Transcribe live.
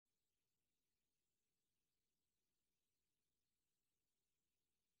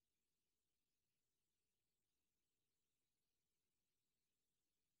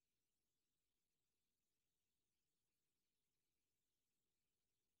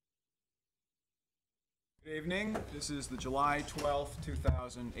Good evening. This is the July 12th,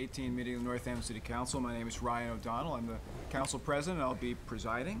 2018 meeting of the Northampton City Council. My name is Ryan O'Donnell. I'm the council president. I'll be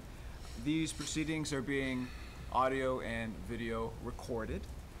presiding. These proceedings are being audio and video recorded.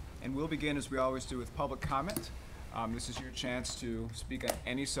 And we'll begin, as we always do, with public comment. This is your chance to speak on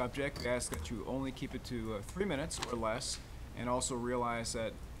any subject. We ask that you only keep it to 3 minutes or less, and also realize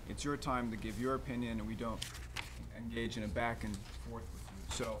that it's your time to give your opinion and we don't engage in a back and forth with you.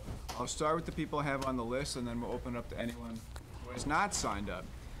 So I'll start with the people I have on the list, and then we'll open it up to anyone who has not signed up.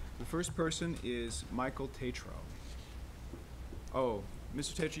 The first person is Michael Tatro. Oh,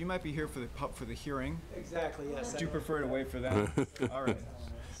 Mr. Tatro, you might be here for the hearing. Exactly, yes. Would you prefer to wait for that? All right.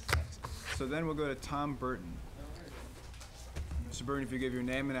 So then we'll go to Tom Burton. Mr. Burton, if you give your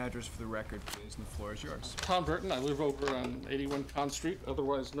name and address for the record, please, and the floor is yours. Tom Burton. I live over on 81 Con Street,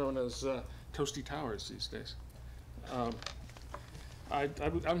 otherwise known as Toasty Towers these days.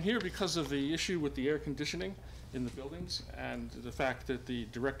 I'm here because of the issue with the air conditioning in the buildings and the fact that the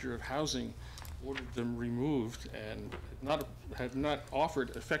Director of Housing ordered them removed and had not offered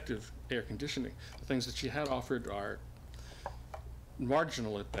effective air conditioning. The things that she had offered are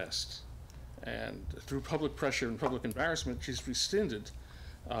marginal at best. And through public pressure and public embarrassment, she's rescinded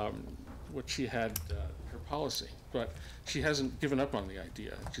what she had, her policy. But she hasn't given up on the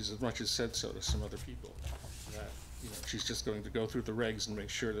idea. She's as much as said so to some other people, that she's just going to go through the regs and make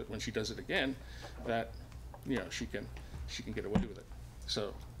sure that when she does it again, that she can get away with it.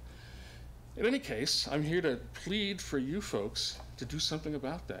 So in any case, I'm here to plead for you folks to do something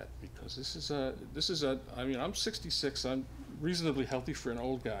about that, because this is I mean, I'm 66, I'm reasonably healthy for an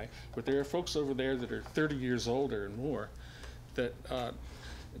old guy, but there are folks over there that are 30 years older and more that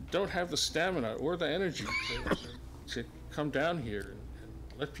don't have the stamina or the energy to come down here and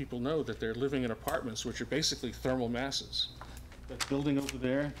let people know that they're living in apartments which are basically thermal masses. That building over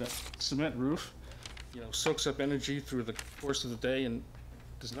there, that cement roof, soaks up energy through the course of the day and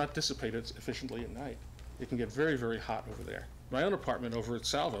does not dissipate it efficiently at night. It can get very, very hot over there. My own apartment over at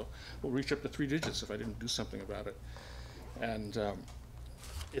Salvo will reach up to 3 digits if I didn't do something about it. And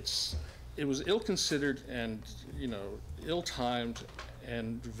it was ill-considered and, ill-timed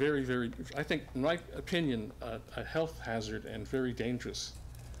and very, very, I think, in my opinion, a health hazard and very dangerous.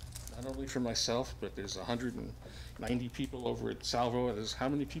 Not only for myself, but there's 190 people over at Salvo. There's how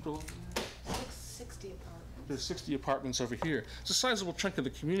many people over there? 60 apartments. There's 60 apartments over here. It's a sizable chunk of the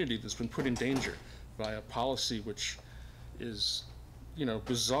community that's been put in danger by a policy which is,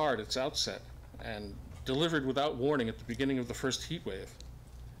 bizarre at its outset and delivered without warning at the beginning of the first heat wave.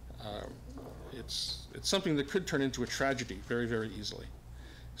 It's something that could turn into a tragedy very, very easily.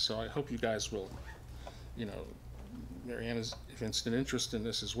 So I hope you guys will, Mary Ann has evinced an interest in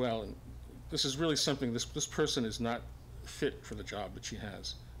this as well, and this is really something, this person is not fit for the job that she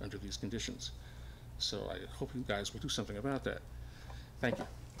has under these conditions. So I hope you guys will do something about that. Thank you.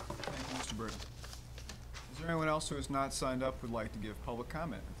 Thank you, Mr. Burton. Is there anyone else who has not signed up who would like to give public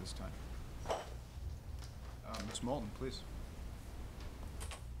comment at this time? Ms. Moulton, please.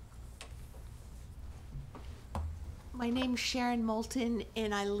 My name's Sharon Moulton,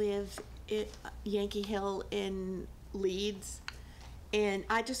 and I live at Yankee Hill in Leeds. And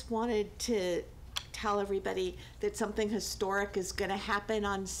I just wanted to tell everybody that something historic is going to happen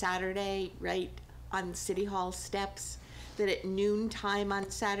on Saturday, right on City Hall steps, that at noontime on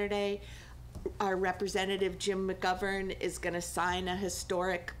Saturday, our representative Jim McGovern is going to sign a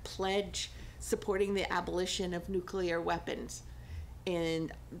historic pledge supporting the abolition of nuclear weapons.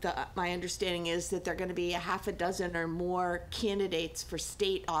 And my understanding is that there are going to be a half a dozen or more candidates for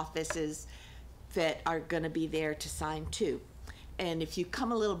state offices that are going to be there to sign too. And if you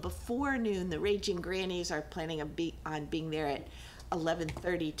come a little before noon, the Raging Grannies are planning on being there at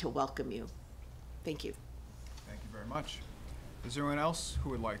 11:30 to welcome you. Thank you. Thank you very much. Is there anyone else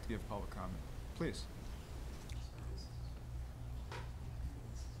who would like to give public comment? Please.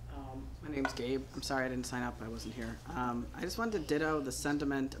 My name's Gabe. I'm sorry I didn't sign up. I wasn't here. I just wanted to ditto the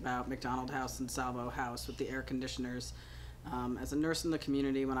sentiment about McDonald House and Salvo House with the air conditioners. As a nurse in the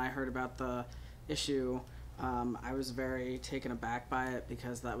community, when I heard about the issue, I was very taken aback by it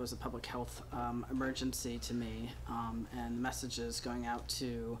because that was a public health emergency to me, and messages going out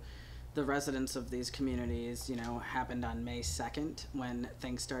to the residents of these communities, happened on May 2nd when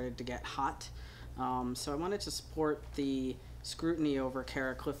things started to get hot. So I wanted to support the scrutiny over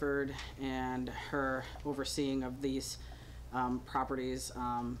Kara Clifford and her overseeing of these properties.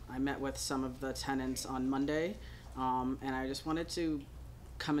 I met with some of the tenants on Monday, and I just wanted to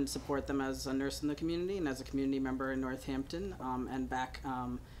come and support them as a nurse in the community and as a community member in Northampton, and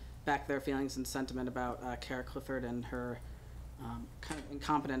back their feelings and sentiment about Kara Clifford and her kind of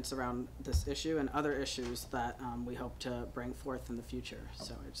incompetence around this issue and other issues that we hope to bring forth in the future.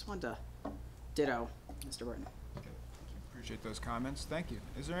 So I just wanted to ditto Mr. Burton. Appreciate those comments. Thank you.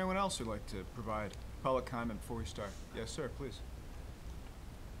 Is there anyone else who'd like to provide public comment before we start? Yes, sir, please.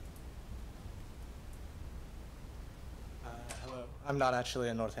 Hello. I'm not actually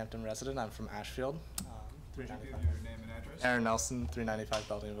a Northampton resident. I'm from Ashfield. Would you give 395. your name and address? Aaron Nelson, 395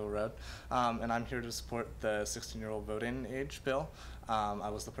 Beltingville Road. And I'm here to support the 16-year-old voting age bill. I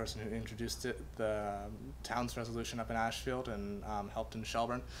was the person who introduced the town's resolution up in Ashfield and helped in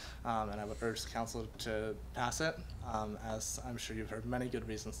Shelburne. And I would urge the council to pass it, as I'm sure you've heard many good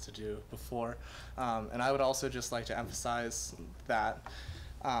reasons to do before. And I would also just like to emphasize that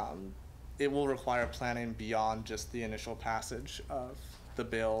it will require planning beyond just the initial passage of the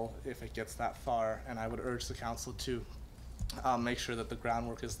bill if it gets that far, and I would urge the council to make sure that the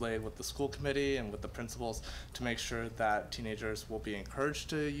groundwork is laid with the school committee and with the principals to make sure that teenagers will be encouraged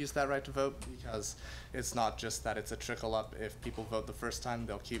to use that right to vote, because it's not just that it's a trickle up. If people vote the first time,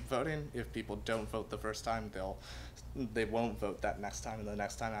 they'll keep voting. If people don't vote the first time, they won't vote that next time and the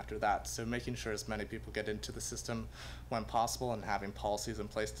next time after that. So making sure as many people get into the system when possible and having policies in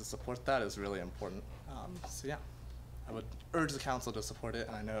place to support that is really important. So yeah, I would urge the council to support it,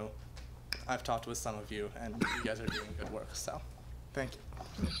 and I know I've talked with some of you, and you guys are doing good work, so thank you.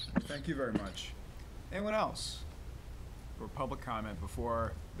 Thank you very much. Anyone else for public comment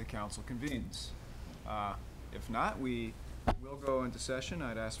before the council convenes? If not, we will go into session.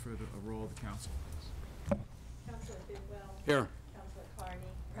 I'd ask for a roll of the council, please. Councilor Bidwell. Here. Councilor Carney.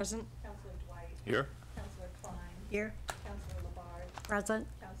 Present. Councilor Dwight. Here. Councilor Klein. Here. Councilor Labarge. Present.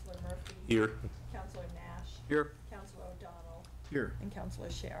 Councilor Murphy. Here. Councilor Nash. Here. Councilor O'Donnell. Here. And Councilor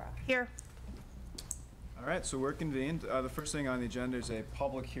Shara. Here. All right, so we're convened. The first thing on the agenda is a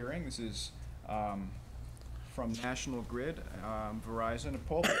public hearing. This is from National Grid, Verizon, a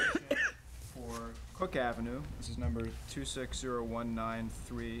poll petition for Cook Avenue. This is number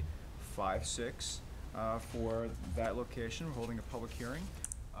 2601936, for that location. We're holding a public hearing.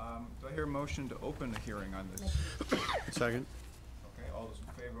 Do I hear a motion to open the hearing on this? Second. Okay, all those in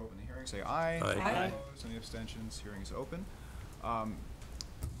favor, open the hearing, say aye. Aye. Aye. Opposed, any abstentions? Hearing is open.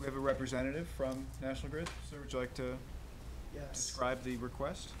 We have a representative from National Grid. Sir, would you like to Yes. describe the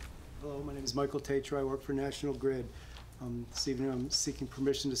request? Hello, my name is Michael Tatro. I work for National Grid. This evening I'm seeking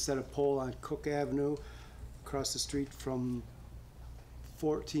permission to set a pole on Cook Avenue across the street from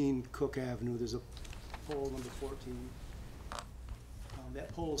 14 Cook Avenue. There's a pole number 14.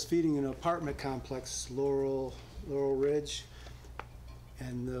 That pole is feeding an apartment complex, Laurel Ridge.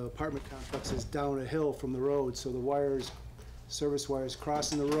 And the apartment complex is down a hill from the road, so the wires, service wires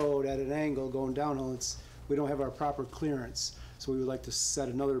crossing the road at an angle going downhill. We don't have our proper clearance, so we would like to set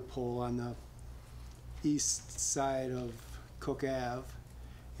another pole on the east side of Cook Ave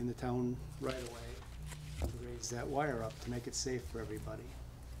in the town right away to raise that wire up to make it safe for everybody.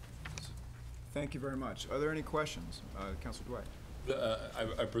 Thank you very much. Are there any questions? Councilor Dwight?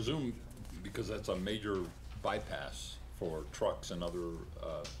 I presume because that's a major bypass for trucks and other,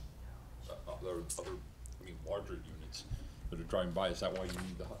 larger units that are driving by. Is that why you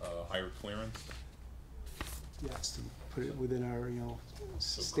need the higher clearance? Yes, to put it within our,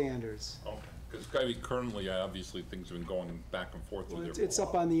 standards. Okay. Because currently, obviously, things have been going back and forth Well, with it's, their. it's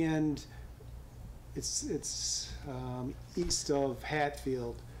up on the end, it's east of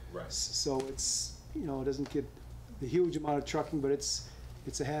Hatfield. Right. So it's, it doesn't get the huge amount of trucking, but it's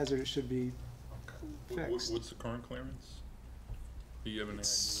a hazard. It should be fixed. What's the current clearance? Do you have an idea? It's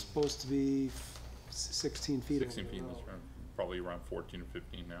supposed to be 16 feet over 16 the feet, road, that's right. Probably around 14 or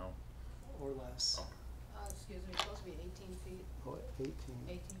 15 now. or less. Oh. Excuse me, it's supposed to be 18 feet, Oh, 18.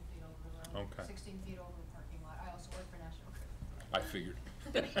 18 feet over the road. Okay. 16 feet over the parking lot. I also work for National Grid. I figured.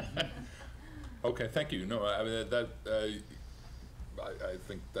 Okay, thank you. No, I mean, I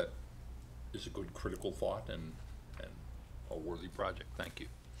think that is a good critical thought and a worthy project. Thank you.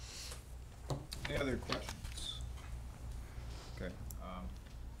 Any other questions? Okay.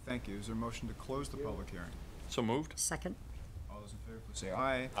 Thank you. Is there a motion to close the public hearing? So moved? Second. All those in favor, please say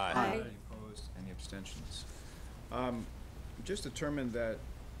aye. Aye. Aye. Any opposed? Any abstentions? Just determined that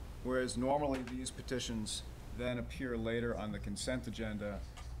whereas normally these petitions then appear later on the consent agenda,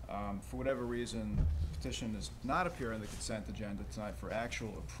 for whatever reason, the petition does not appear on the consent agenda tonight for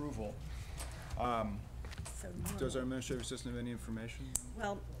actual approval. Does our administrative assistant have any information?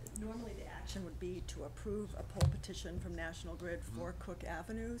 Well, normally the action would be to approve a poll petition from National Grid for Cook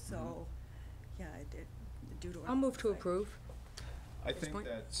Avenue, so, yeah, due to. I'll move to approve. I think point?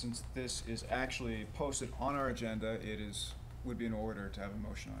 that since this is actually posted on our agenda, would be in order to have a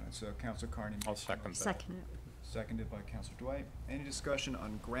motion on it. So Councilor Carney. I'll second that. Second it. Seconded by Councilor Dwight. Any discussion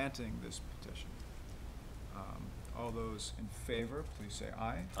on granting this petition? All those in favor, please say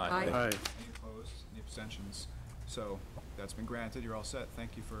aye. Aye. Any opposed? Any abstentions? So that's been granted. You're all set.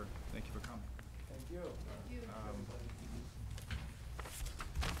 Thank you for coming. Thank you.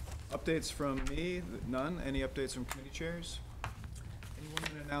 Updates from me? None. Any updates from committee chairs? Anyone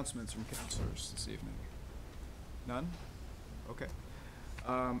in announcements from councilors this evening? None? Okay.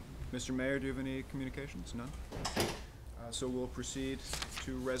 Mr. Mayor, do you have any communications? None? So we'll proceed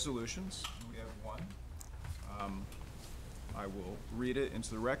to resolutions. We have one. I will read it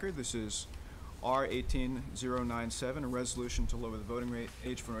into the record. This is R 18097, a resolution to lower the voting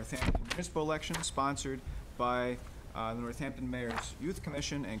age for Northampton municipal elections, sponsored by the Northampton Mayor's Youth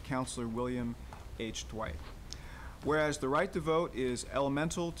Commission and Councilor William H. Dwight. Whereas the right to vote is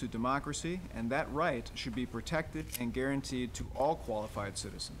elemental to democracy, and that right should be protected and guaranteed to all qualified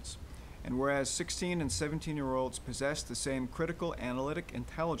citizens. And whereas 16 and 17-year-olds possess the same critical analytic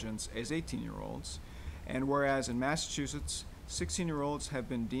intelligence as 18-year-olds, and whereas in Massachusetts, 16-year-olds have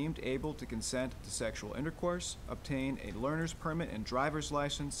been deemed able to consent to sexual intercourse, obtain a learner's permit and driver's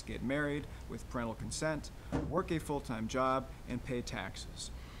license, get married with parental consent, work a full-time job, and pay taxes.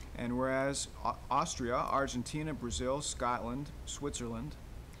 And whereas Austria, Argentina, Brazil, Scotland, Switzerland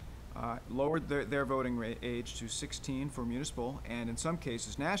lowered their voting age to 16 for municipal and, in some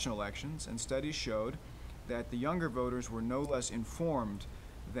cases, national elections, and studies showed that the younger voters were no less informed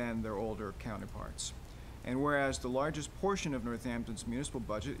than their older counterparts. And whereas the largest portion of Northampton's municipal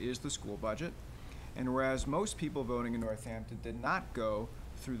budget is the school budget, and whereas most people voting in Northampton did not go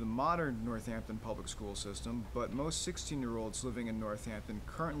through the modern Northampton public school system, but most 16-year-olds living in Northampton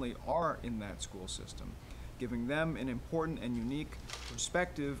currently are in that school system, giving them an important and unique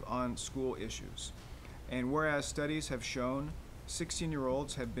perspective on school issues. And whereas studies have shown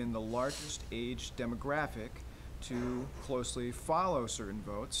 16-year-olds have been the largest age demographic to closely follow certain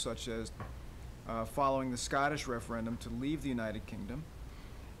votes, such as following the Scottish referendum to leave the United Kingdom,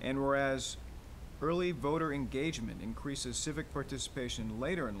 and whereas early voter engagement increases civic participation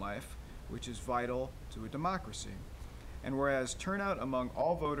later in life, which is vital to a democracy, and whereas turnout among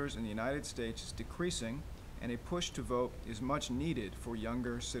all voters in the United States is decreasing, and a push to vote is much needed for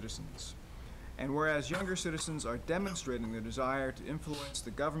younger citizens. And whereas younger citizens are demonstrating their desire to influence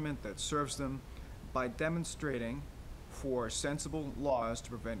the government that serves them by demonstrating for sensible laws to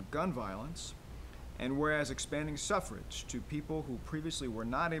prevent gun violence, and whereas expanding suffrage to people who previously were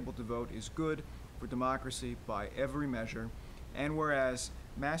not able to vote is good for democracy by every measure, and whereas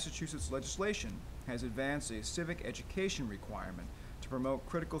Massachusetts legislation has advanced a civic education requirement to promote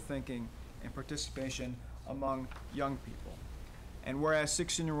critical thinking and participation among young people, and whereas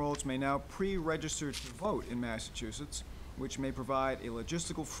 16-year-olds may now pre-register to vote in Massachusetts, which may provide a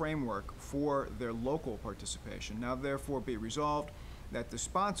logistical framework for their local participation. Now therefore be resolved that the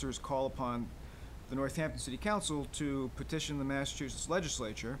sponsors call upon the Northampton City Council to petition the Massachusetts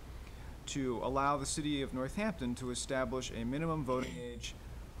Legislature to allow the City of Northampton to establish a minimum voting age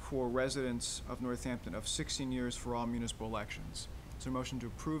for residents of Northampton of 16 years for all municipal elections. Is there a motion to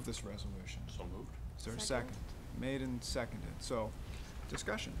approve this resolution? So moved. Is there a second? Made and seconded. So,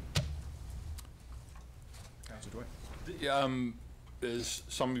 discussion. Councilor Dwight. As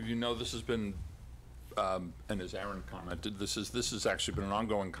some of you know, this has been, and as Aaron commented, this has actually been an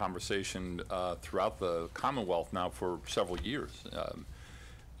ongoing conversation throughout the Commonwealth now for several years,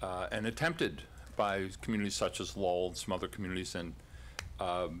 and attempted by communities such as Lowell and some other communities, and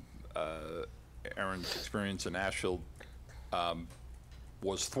Aaron's experience in Ashfield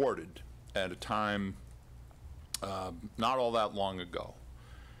was thwarted at a time not all that long ago.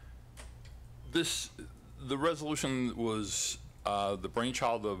 The resolution was the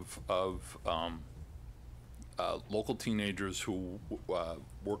brainchild of local teenagers who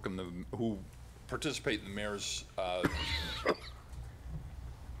who participate in the mayor's,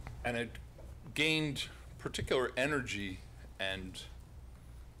 and it gained particular energy and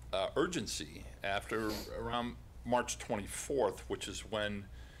urgency after around March 24th, which is when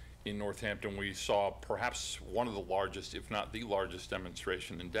in Northampton we saw perhaps one of the largest, if not the largest,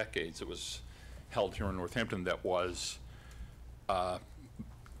 demonstration in decades. It was held here in Northampton that was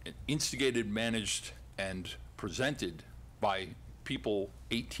instigated, managed, and presented by people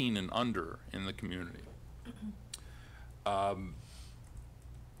 18 and under in the community.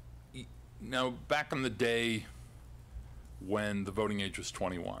 Now, back in the day when the voting age was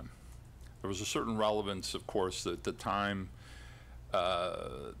 21, there was a certain relevance, of course, at the time.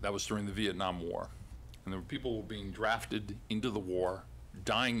 That was during the Vietnam War, and there were people being drafted into the war,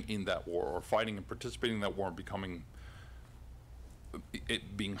 dying in that war, or fighting and participating in that war, and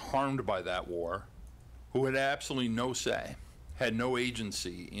being harmed by that war, who had absolutely no say, had no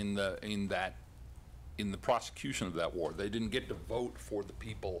agency in the prosecution of that war. They didn't get to vote for the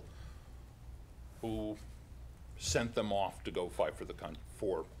people who sent them off to go fight for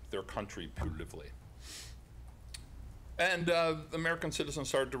their country putatively. And American citizens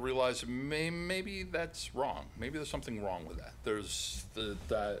started to realize maybe that's wrong. Maybe there's something wrong with that. There's the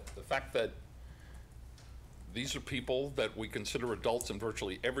fact that these are people that we consider adults in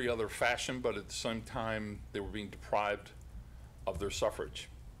virtually every other fashion, but at the same time, they were being deprived of their suffrage.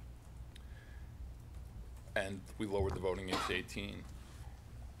 And we lowered the voting age to 18.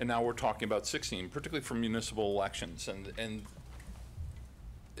 And now we're talking about 16, particularly for municipal elections. And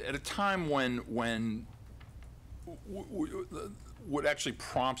at a time when what actually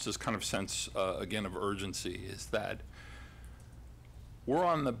prompts this kind of sense, again, of urgency is that we're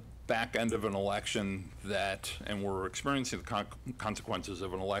on the back end of an election and we're experiencing the consequences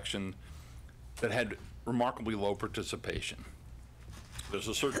of an election that had remarkably low participation. There's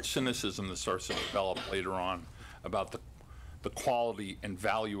a certain cynicism that starts to develop later on about the quality and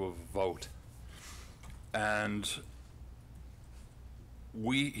value of a vote. And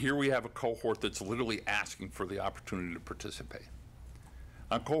here we have a cohort that's literally asking for the opportunity to participate.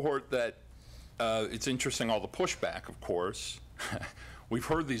 A cohort that, it's interesting, all the pushback, of course. We've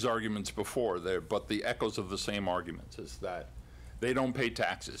heard these arguments before, but the echoes of the same arguments is that they don't pay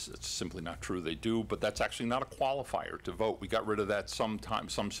taxes. It's simply not true. They do, but that's actually not a qualifier to vote. We got rid of that some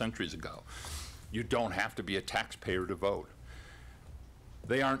centuries ago. You don't have to be a taxpayer to vote.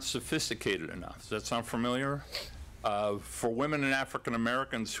 They aren't sophisticated enough. Does that sound familiar? For women and African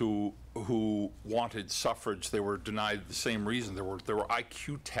Americans who wanted suffrage, they were denied the same reason. There were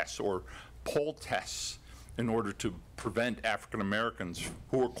IQ tests or poll tests in order to prevent African Americans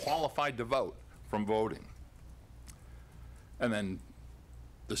who were qualified to vote from voting. And then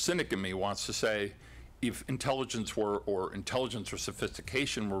the cynic in me wants to say, if intelligence or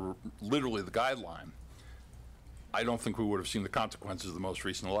sophistication were literally the guideline, I don't think we would have seen the consequences of the most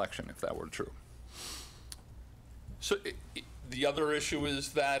recent election if that were true. So the other issue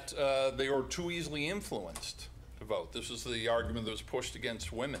is that they are too easily influenced to vote. This is the argument that was pushed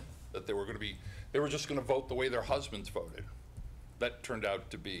against women, that they were just going to vote the way their husbands voted. That turned out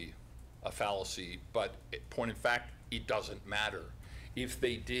to be a fallacy, but point in fact, it doesn't matter. If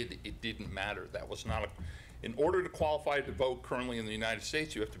they did, it didn't matter. That was not in order to qualify to vote currently in the United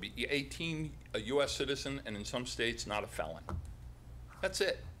States, you have to be 18, a US citizen, and in some states, not a felon. That's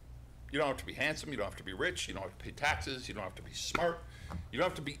it. You don't have to be handsome, you don't have to be rich, you don't have to pay taxes, you don't have to be smart, you don't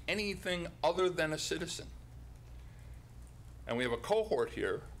have to be anything other than a citizen. And we have a cohort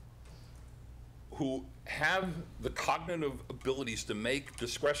here who have the cognitive abilities to make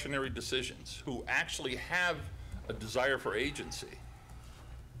discretionary decisions, who actually have a desire for agency.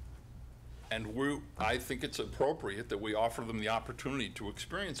 And I think it's appropriate that we offer them the opportunity to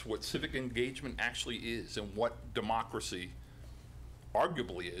experience what civic engagement actually is and what democracy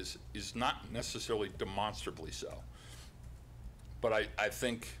arguably is not necessarily demonstrably so. But I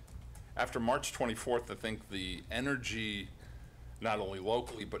think after March 24th, I think the energy, not only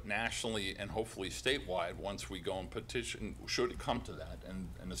locally, but nationally and hopefully statewide, once we go and petition, should it come to that,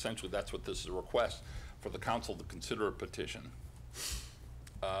 and essentially that's what this is, a request for the council to consider a petition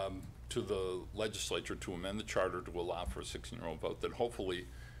to the legislature to amend the charter to allow for a 16-year-old vote, that hopefully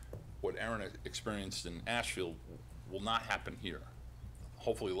what Aaron experienced in Ashfield will not happen here.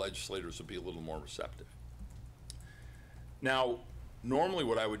 Hopefully legislators will be a little more receptive. Now, normally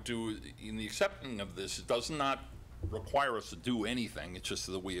what I would do in the accepting of this, it does not require us to do anything. It's just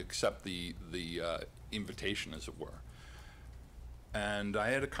that we accept the invitation, as it were. And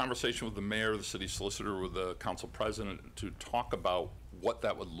I had a conversation with the mayor, the city solicitor, with the council president to talk about what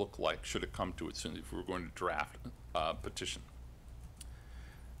that would look like should it come to it soon, if we were going to draft a petition.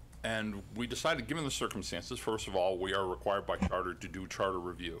 And we decided, given the circumstances, first of all, we are required by charter to do charter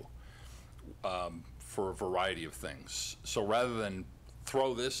review for a variety of things. So rather than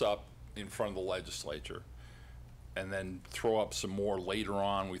throw this up in front of the legislature and then throw up some more later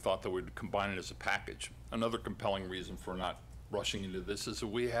on, we thought that we'd combine it as a package. Another compelling reason for not rushing into this is that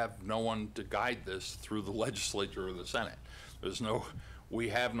we have no one to guide this through the legislature or the Senate. We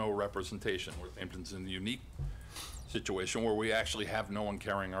have no representation. Northampton's in the unique situation where we actually have no one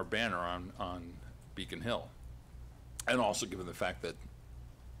carrying our banner on Beacon Hill. And also given the fact that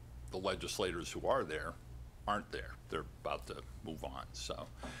the legislators who are there aren't there. They're about to move on. So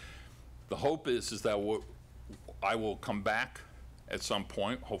the hope is that I will come back at some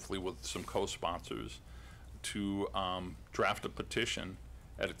point, hopefully with some co-sponsors, to draft a petition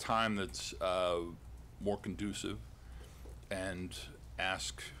at a time that's more conducive and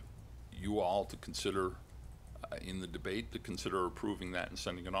ask you all to consider in the debate, to consider approving that and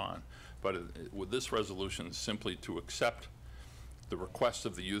sending it on. But with this resolution, it's simply to accept the request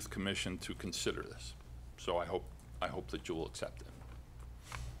of the Youth Commission to consider this. So I hope that you will accept it.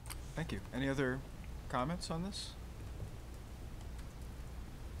 Thank you. Any other comments on this?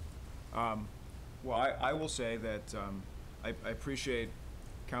 Well, I will say that I appreciate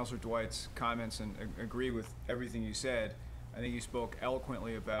Councilor Dwight's comments and agree with everything you said. I think you spoke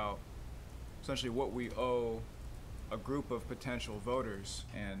eloquently about essentially what we owe a group of potential voters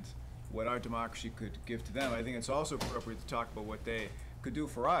and what our democracy could give to them. I think it's also appropriate to talk about what they could do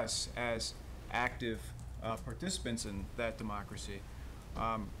for us as active participants in that democracy.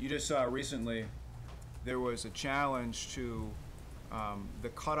 You just saw recently there was a challenge to the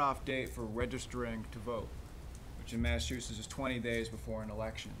cutoff date for registering to vote, which in Massachusetts is 20 days before an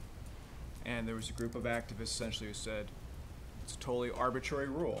election. And there was a group of activists essentially who said, it's a totally arbitrary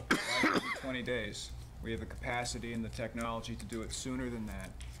rule. Why should it be 20 days? We have the capacity and the technology to do it sooner than that.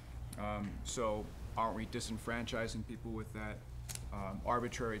 So aren't we disenfranchising people with that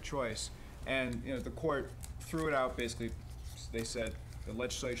arbitrary choice? And the court threw it out. Basically, they said the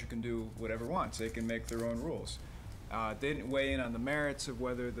legislature can do whatever it wants. They can make their own rules. They didn't weigh in on the merits of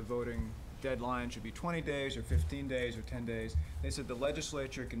whether the voting deadline should be 20 days or 15 days or 10 days. They said the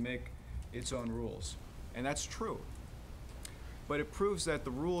legislature can make its own rules. And that's true. But it proves that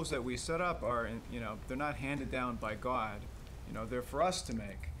the rules that we set up are, they're not handed down by God. They're for us to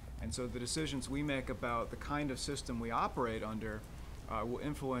make. And so the decisions we make about the kind of system we operate under will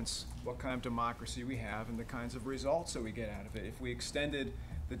influence what kind of democracy we have and the kinds of results that we get out of it. If we extended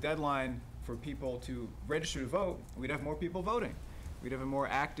the deadline for people to register to vote, we'd have more people voting. We'd have a more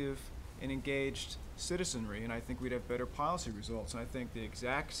active and engaged citizenry, and I think we'd have better policy results. And I think the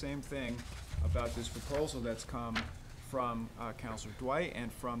exact same thing about this proposal that's come from Councilor Dwight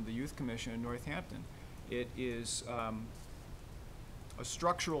and from the Youth Commission in Northampton. It is a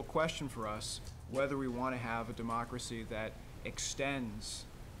structural question for us whether we want to have a democracy that extends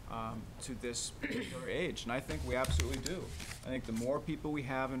to this particular age, and I think we absolutely do. I think the more people we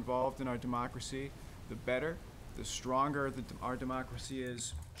have involved in our democracy, the better, the stronger our democracy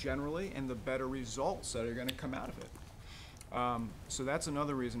is generally, and the better results that are going to come out of it. So that's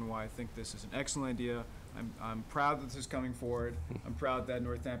another reason why I think this is an excellent idea. I'm proud that this is coming forward. I'm proud that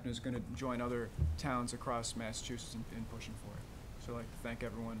Northampton is going to join other towns across Massachusetts in pushing for it. So I'd like to thank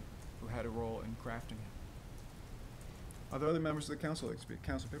everyone who had a role in crafting it. Are there other members of the council that speak?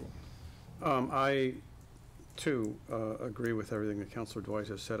 Councilor Bidwell. I, too, agree with everything that Councilor Dwight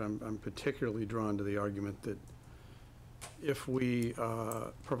has said. I'm particularly drawn to the argument that if we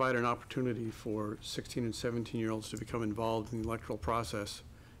provide an opportunity for 16 and 17-year-olds to become involved in the electoral process,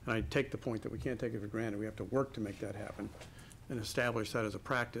 and I take the point that we can't take it for granted, we have to work to make that happen and establish that as a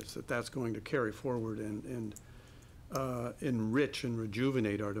practice, that's going to carry forward and enrich and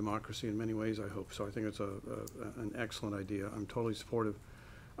rejuvenate our democracy in many ways, I hope. So I think it's an excellent idea. I'm totally supportive.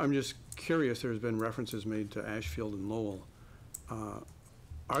 I'm just curious, there's been references made to Ashfield and Lowell.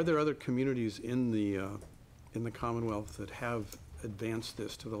 Are there other communities in the Commonwealth that have advanced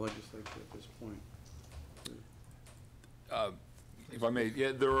this to the legislature at this point? If I may,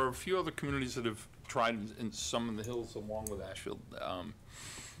 yeah, there are a few other communities that have tried in some in the hills along with Ashfield.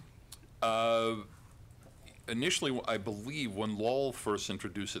 Initially, I believe when Lowell first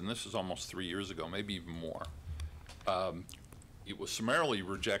introduced it, and this is almost 3 years ago, maybe even more, it was summarily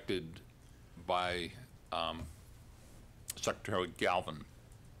rejected by Secretary Galvin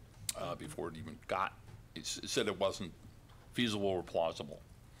before it even got. It said it wasn't feasible or plausible,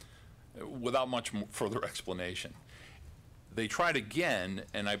 without much further explanation. They tried again,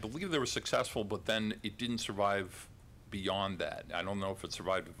 and I believe they were successful, but then it didn't survive beyond that. I don't know if it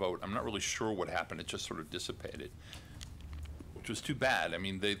survived a vote. I'm not really sure what happened. It just sort of dissipated, which was too bad. I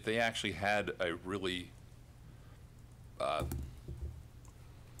mean, they actually had a really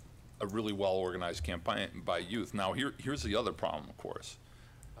well-organized campaign by youth. Now, here's the other problem, of course.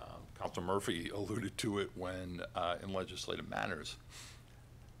 Councilor Murphy alluded to it when in legislative matters.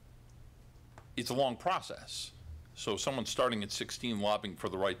 It's a long process. So someone starting at 16 lobbying for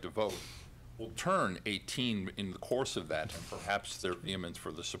the right to vote will turn 18 in the course of that, and perhaps their vehemence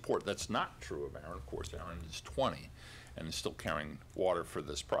for the support. That's not true of Aaron. Of course, Aaron is 20 and is still carrying water for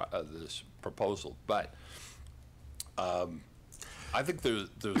this proposal. But I think there's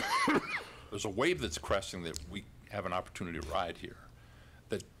a wave that's cresting that we have an opportunity to ride here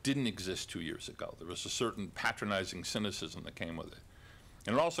that didn't exist 2 years ago. There was a certain patronizing cynicism that came with it.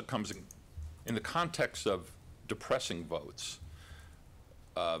 And it also comes in the context of depressing votes.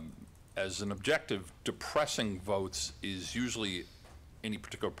 As an objective, depressing votes is usually any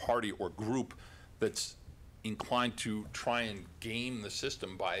particular party or group that's inclined to try and game the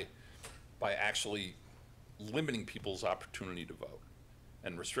system by actually limiting people's opportunity to vote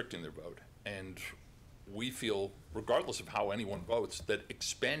and restricting their vote. And we feel, regardless of how anyone votes, that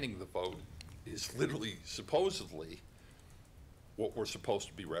expanding the vote is literally, supposedly, what we're supposed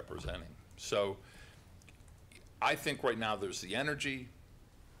to be representing. So I think right now there's the energy,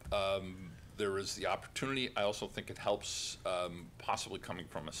 there is the opportunity. I also think it helps possibly coming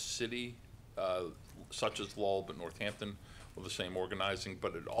from a city such as Lowell, but Northampton with the same organizing,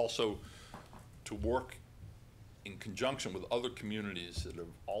 but it also to work in conjunction with other communities that have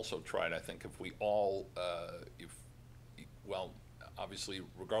also tried. I think if we all, well, obviously,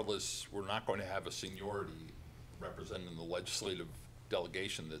 regardless, we're not going to have a seniority representing the legislative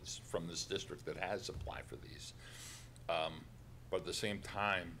delegation that's from this district that has applied for these. But at the same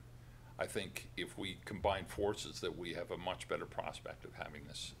time, I think if we combine forces, that we have a much better prospect of having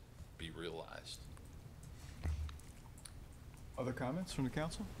this be realized. Other comments from the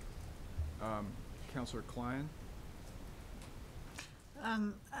council? Councilor Klein?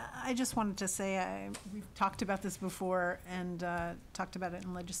 I just wanted to say, we've talked about this before and talked about it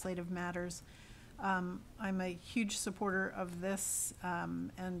in legislative matters. I'm a huge supporter of this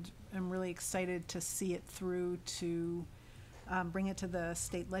and I'm really excited to see it through to bring it to the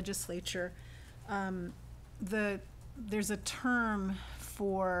state legislature. There's a term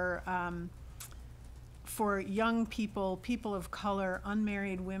for young people, people of color,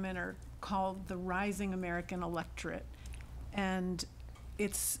 unmarried women are called the rising American electorate. And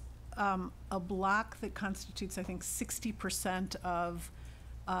it's a block that constitutes, I think, 60% of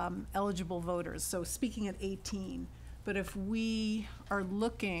eligible voters. So speaking at 18, but if we are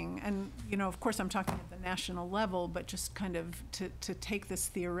looking, and you know, of course I'm talking at the national level, but just kind of to take this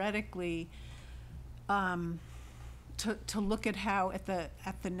theoretically, to look at how at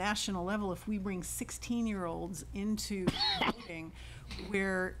the national level, if we bring 16-year-olds into voting,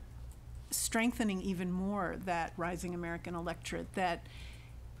 we're strengthening even more that rising American electorate that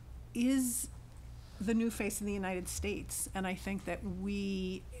is the new face of the United States. And I think that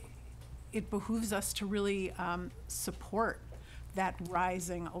it behooves us to really support that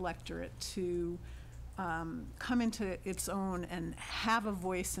rising electorate to come into its own and have a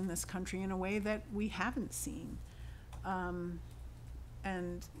voice in this country in a way that we haven't seen. And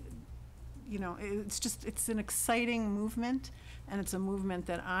you know, it's an exciting movement, and it's a movement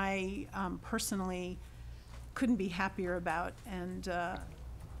that I personally couldn't be happier about, and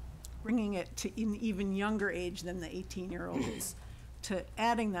bringing it to an even younger age than the 18-year-olds, to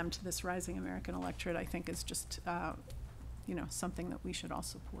adding them to this rising American electorate, I think is just, you know, something that we should all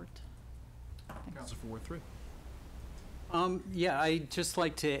support. Thanks. Councilor for Ward 3. Yeah, I'd just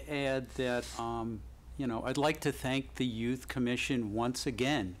like to add that, you know, I'd like to thank the Youth Commission once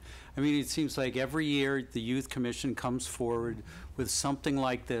again. I mean, it seems like every year the Youth Commission comes forward with something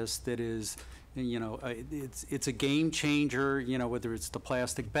like this that is, you know, it's a game changer, you know, whether it's the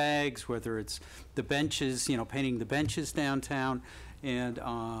plastic bags, whether it's the benches, you know, painting the benches downtown. And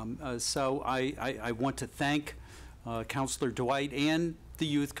so I want to thank Councilor Dwight and the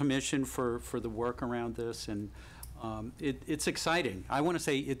Youth Commission for the work around this. And it's exciting. I want to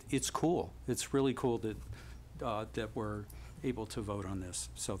say it's cool. It's really cool that we're able to vote on this.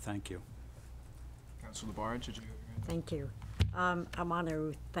 So thank you. Councilor Labarge, did you? Thank you. I want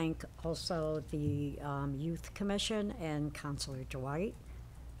to thank also the Youth Commission and Councilor Dwight,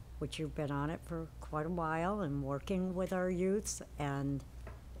 which you've been on it for quite a while and working with our youths, and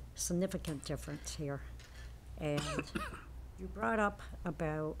significant difference here. And you brought up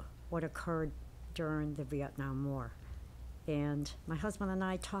about what occurred during the Vietnam War. And my husband and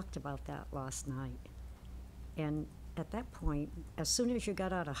I talked about that last night. And at that point, as soon as you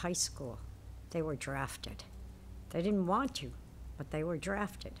got out of high school, they were drafted. They didn't want you, but they were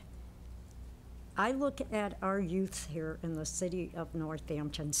drafted. I look at our youth here in the city of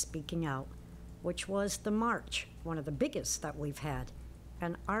Northampton speaking out, which was the march, one of the biggest that we've had,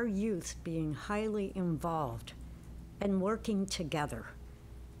 and our youth being highly involved and working together.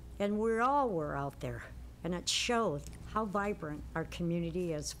 And we all were out there, and it showed how vibrant our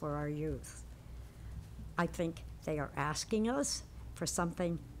community is for our youth. I think they are asking us for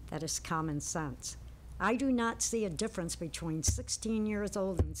something that is common sense. I do not see a difference between 16 years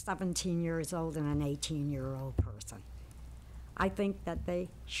old and 17 years old and an 18-year-old person. I think that they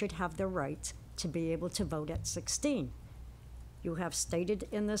should have the right to be able to vote at 16. You have stated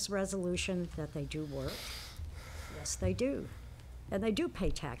in this resolution that they do work. Yes, they do. And they do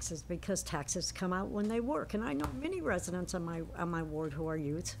pay taxes because taxes come out when they work. And I know many residents on my ward who are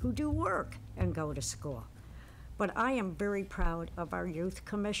youths who do work and go to school. But I am very proud of our Youth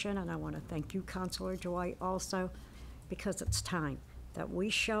Commission, and I want to thank you, Councilor Dwight, also, because it's time that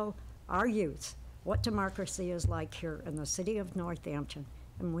we show our youth what democracy is like here in the city of Northampton,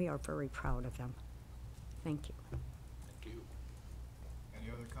 and we are very proud of them. Thank you. Thank you.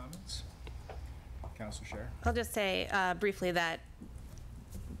 Any other comments? Councilor Scher? I'll just say briefly that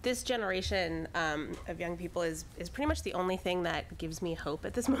this generation of young people is pretty much the only thing that gives me hope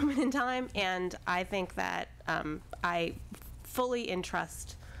at this moment in time, and I think that I fully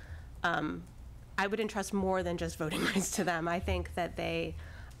entrust, I would entrust more than just voting rights to them. I think that they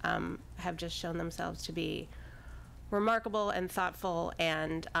have just shown themselves to be remarkable and thoughtful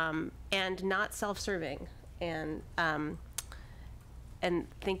and not self-serving, and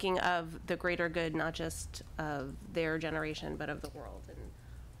thinking of the greater good, not just of their generation, but of the world.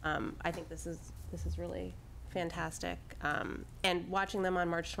 And I think this is really fantastic. And watching them on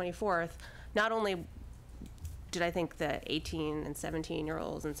March 24th, not only did I think the 18 and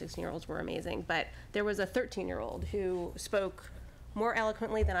 17-year-olds and 16-year-olds were amazing, but there was a 13-year-old who spoke more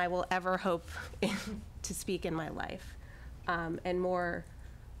eloquently than I will ever hope to speak in my life, and more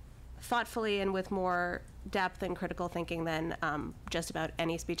thoughtfully and with more depth and critical thinking than just about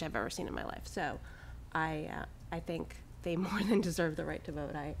any speech I've ever seen in my life. So I think they more than deserve the right to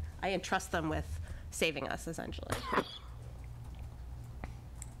vote. I entrust them with saving us, essentially.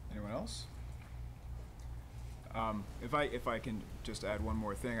 Anyone else? If I can just add one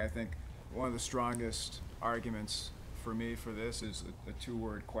more thing, I think one of the strongest arguments for me for this is a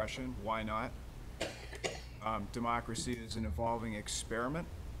two-word question: why not? Democracy is an evolving experiment.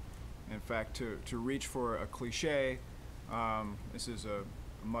 In fact, to reach for a cliche, this is a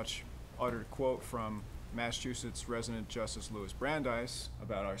much uttered quote from Massachusetts resident Justice Louis Brandeis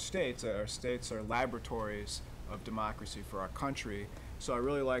about our states. Our states are laboratories of democracy for our country. So I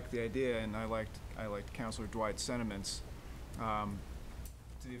really like the idea, and I liked Councilor Dwight's sentiments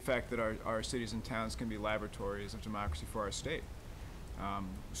to the effect that our cities and towns can be laboratories of democracy for our state.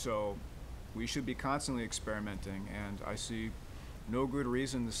 So we should be constantly experimenting, and I see no good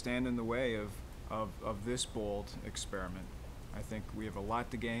reason to stand in the way of this bold experiment. I think we have a lot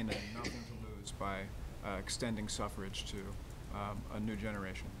to gain and nothing to lose by extending suffrage to a new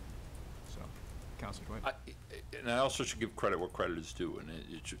generation. So, Councilor Dwight. And I also should give credit where credit is due, and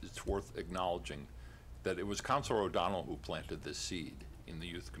it's worth acknowledging that it was Councilor O'Donnell who planted this seed in the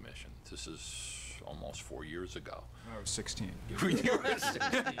Youth Commission. This is almost 4 years ago. I was 16. You were 16.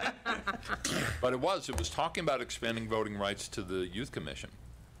 But it was talking about expanding voting rights to the Youth Commission,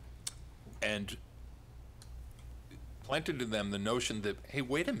 and planted in them the notion that, hey,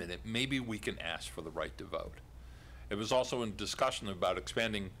 wait a minute, maybe we can ask for the right to vote. It was also in discussion about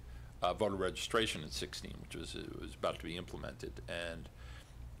expanding voter registration at 16, which was about to be implemented,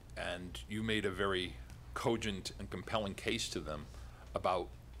 and you made a very cogent and compelling case to them about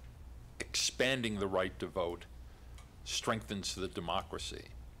expanding the right to vote strengthens the democracy.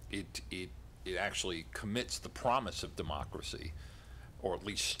 It actually commits the promise of democracy, or at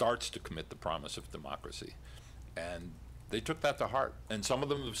least starts to commit the promise of democracy. And they took that to heart. And some of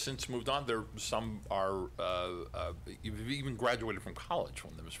them have since moved on. Some are even graduated from college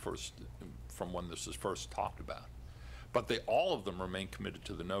when this was first talked about. But all of them remain committed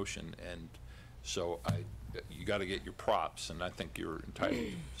to the notion, and so you got to get your props, and I think you're entitled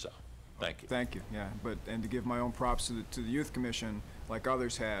to. So, thank you. Thank you. Yeah, and to give my own props to the Youth Commission, like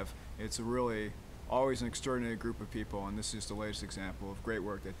others have, it's always an extraordinary group of people, and this is the latest example of great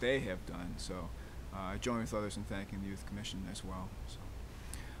work that they have done. So, I join with others in thanking the Youth Commission as well. So,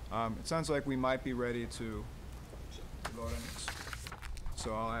 it sounds like we might be ready to vote on this.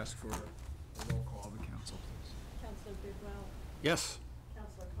 So I'll ask for a roll call of the council, please. Councilor Bidwell. Yes.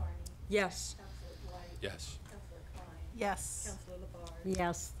 Councilor Carney. Yes. Councilor Dwight. Yes. Councilor Klein. Yes. Councilor Labarge.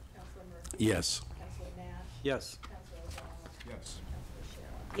 Yes. Councilor Murphy. Yes. Councilor Nash. Yes. Councilor O'Donnell. Yes. Councilor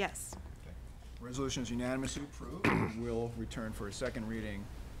Shara. Yes. Okay. Resolution is unanimously approved. We'll return for a second reading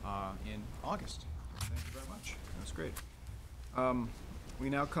in August. Thank you very much. That's great. We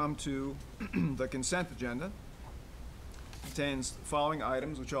now come to the consent agenda. Contains the following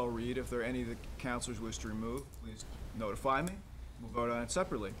items, which I'll read. If there are any the councilors wish to remove, please notify me. We'll vote on it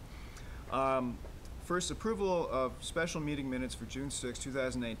separately. First, approval of special meeting minutes for June 6,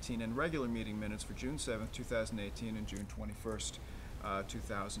 2018, and regular meeting minutes for June 7, 2018, and June 21st,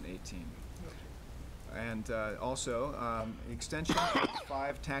 2018. And also, extension of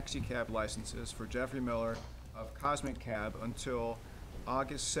 5 taxi cab licenses for Jeffrey Miller of Cosmic Cab until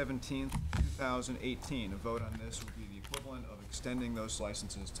August 17th, 2018. A vote on this would be the equivalent of extending those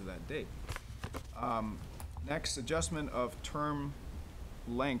licenses to that date. Next, adjustment of term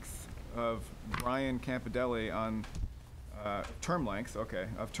length of Brian Campidelli on, term length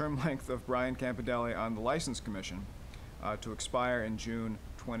of Brian Campidelli on the License Commission to expire in June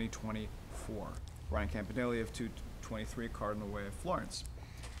 2024. Brian Campidelli of 223 Cardinal Way of Florence,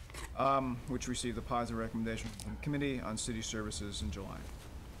 which received a positive recommendation from the Committee on City Services in July.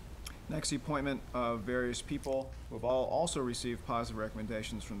 Next, the appointment of various people who have all also received positive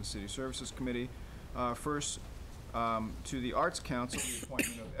recommendations from the City Services Committee. First, to the Arts Council, the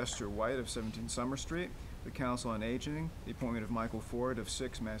appointment of Esther White of 17 Summer Street, the Council on Aging, the appointment of Michael Ford of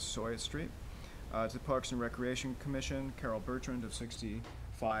 6 Massasoit Street, to the Parks and Recreation Commission, Carol Bertrand of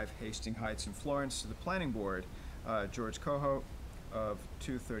 65 Hastings Heights in Florence, to the Planning Board, George Coho of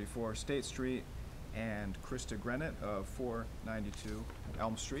 234 State Street, and Krista Grenett of 492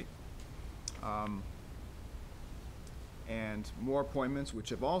 Elm Street. And more appointments which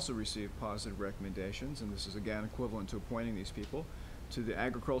have also received positive recommendations, and this is again equivalent to appointing these people. To the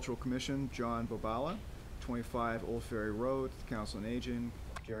Agricultural Commission, John Bobala, 25 Old Ferry Road, to the Council on Aging,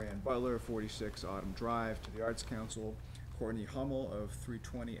 Jerry Ann Butler, 46 Autumn Drive, to the Arts Council, Courtney Hummel of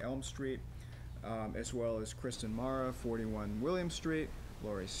 320 Elm Street, as well as Kristen Mara, 41 William Street,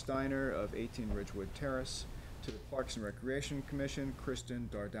 Lori Steiner of 18 Ridgewood Terrace, to the Parks and Recreation Commission, Kristen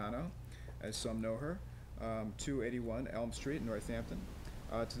Dardano, as some know her, 281 Elm Street, Northampton.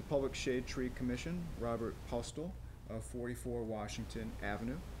 To the Public Shade Tree Commission, Robert Postel of 44 Washington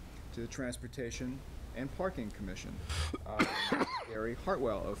Avenue. To the Transportation and Parking Commission, Gary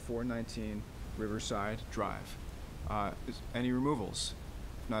Hartwell of 419 Riverside Drive. Any removals?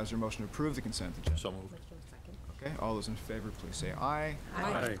 If not, is there a motion to approve the consent agenda? So moved. Okay, all those in favor, please say aye.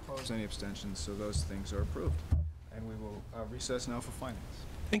 Aye. Opposed, any abstentions? So those things are approved. And we will recess now for finance.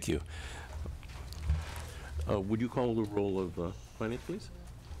 Thank you. Would you call the roll of finance, please?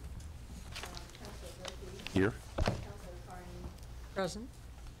 Here. Present.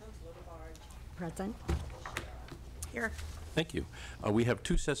 Present. Here. Thank you. We have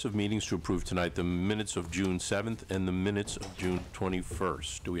two sets of meetings to approve tonight, the minutes of June 7th and the minutes of June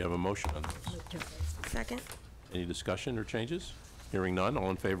 21st. Do we have a motion on those? Second. Any discussion or changes? Hearing none, all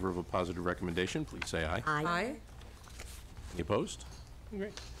in favor of a positive recommendation, please say aye. Aye. Any opposed?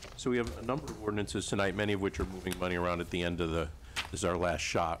 Great. So we have a number of ordinances tonight, many of which are moving money around at the end of this is our last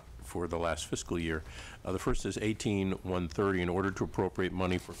shot for the last fiscal year. The first is 18-130, in order to appropriate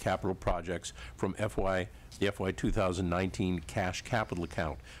money for capital projects from the FY 2019 cash capital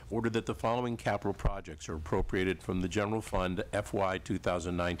account. Order that the following capital projects are appropriated from the general fund FY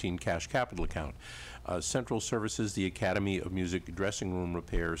 2019 cash capital account. Central Services, the Academy of Music dressing room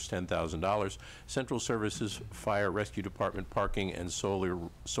repairs, $10,000. Central Services, Fire Rescue Department parking and solar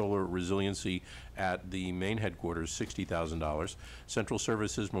resiliency at the main headquarters, $60,000. Central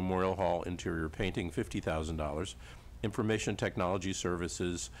Services Memorial Hall interior painting, $50,000. Information Technology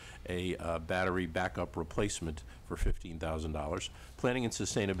Services, a battery backup replacement for $15,000. Planning and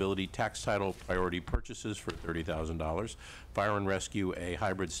Sustainability Tax Title Priority Purchases for $30,000. Fire and Rescue, a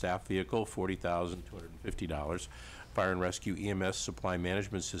hybrid staff vehicle, $40,250. Fire and Rescue EMS Supply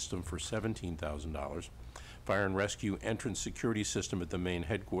Management System for $17,000. Fire and Rescue Entrance Security System at the main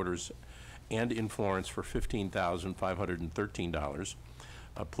headquarters and in Florence for $15,513.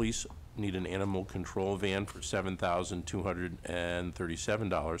 Police need an animal control van for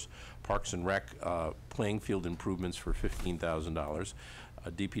 $7,237. Parks and Rec playing field improvements for $15,000.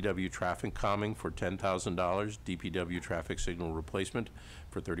 DPW traffic calming for $10,000. DPW traffic signal replacement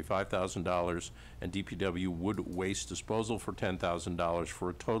for $35,000. And DPW wood waste disposal for $10,000, for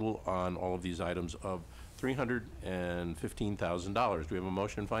a total on all of these items of $315,000. Do we have a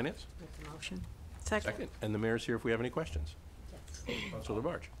motion in finance? Make the motion. Second. And the mayor's here if we have any questions. Councilor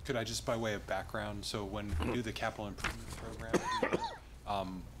Labarge. Could I just, by way of background, so when we do the capital improvement program,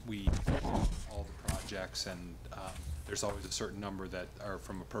 we all the projects, and there's always a certain number that are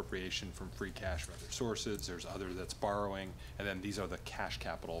from appropriation from free cash from other sources. There's other that's borrowing, and then these are the cash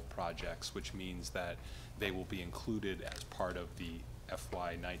capital projects, which means that they will be included as part of the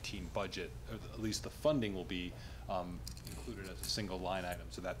FY19 budget. Or at least the funding will be included as a single line item.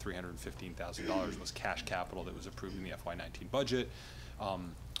 So that $315,000 was cash capital that was approved in the FY19 budget.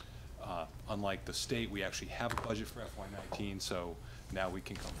 Unlike the state, we actually have a budget for FY19, so now we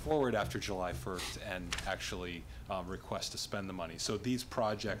can come forward after July 1st and actually request to spend the money. So these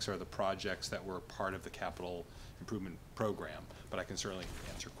projects are the projects that were part of the capital improvement program, but I can certainly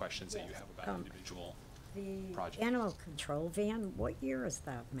answer questions that you have about individual projects. The animal control van, what year is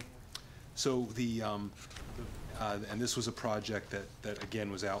that, Mayor? So and this was a project that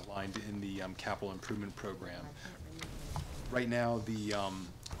again was outlined in the capital improvement program. Right now, we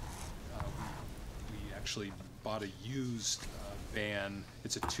actually bought a used van.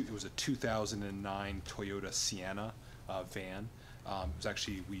 It was a 2009 Toyota Sienna van. It was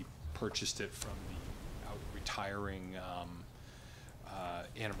actually, we purchased it from the retiring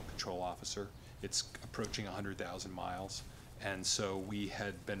animal control officer. It's approaching 100,000 miles. And so we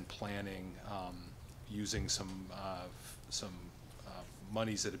had been planning using some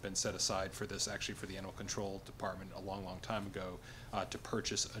monies that had been set aside for this, actually for the animal control department a long, long time ago, to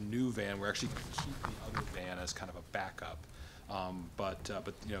purchase a new van. We're actually going to keep the other van as kind of a backup. But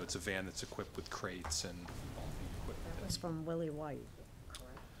you know, it's a van that's equipped with crates and all the equipment. That was from Willie White,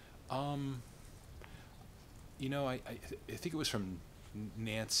 correct? You know, I think it was from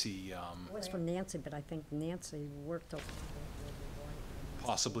Nancy. It was from Nancy, but I think Nancy worked over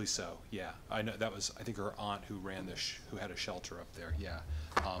Possibly so, yeah. I know that was, I think, her aunt who ran who had a shelter up there, yeah.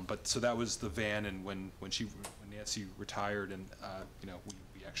 But so that was the van, and when Nancy retired, and you know,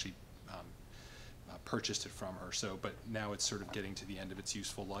 we actually purchased it from her. So, but now it's sort of getting to the end of its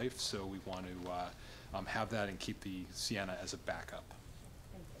useful life, so we want to have that and keep the Sienna as a backup.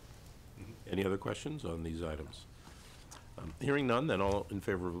 Any other questions on these items? Hearing none, then all in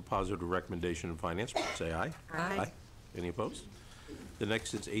favor of a positive recommendation in finance, please say aye. Aye. Any opposed? The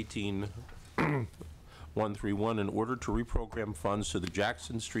next is 18131, in order to reprogram funds to the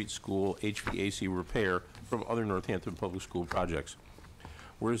Jackson Street School HVAC repair from other Northampton Public School projects.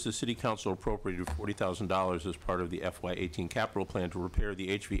 Whereas the City Council appropriated $40,000 as part of the FY18 capital plan to repair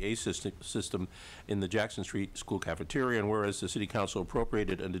the HVAC system in the Jackson Street School cafeteria, and whereas the City Council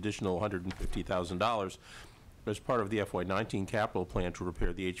appropriated an additional $150,000 as part of the FY19 capital plan to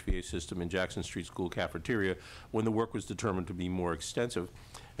repair the HVAC system in Jackson Street School cafeteria when the work was determined to be more extensive,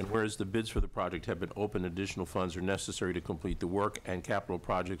 and whereas the bids for the project have been open, additional funds are necessary to complete the work, and capital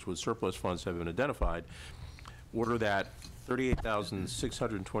projects with surplus funds have been identified, order that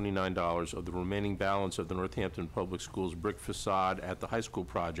 $38,629 of the remaining balance of the Northampton Public Schools brick facade at the high school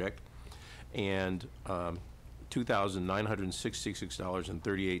project and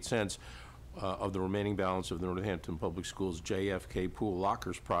 $2,966.38 of the remaining balance of the Northampton Public Schools JFK Pool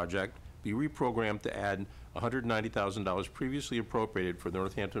Lockers project be reprogrammed to add $190,000 previously appropriated for the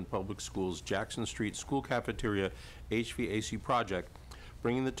Northampton Public Schools Jackson Street School Cafeteria HVAC project,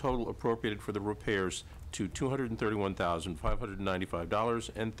 bringing the total appropriated for the repairs to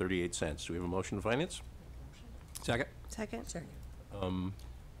 $231,595.38. Do we have a motion to finance? Second? Second.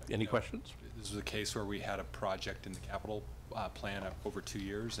 Any questions? This was a case where we had a project in the capital plan over 2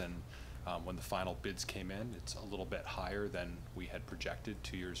 years, and when the final bids came in, it's a little bit higher than we had projected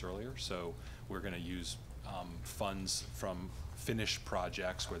 2 years earlier. So we're going to use funds from finished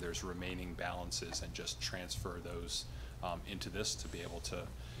projects where there's remaining balances and just transfer those into this to be able to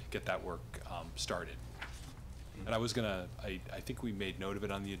get that work started. And I was gonna, I think we made note of it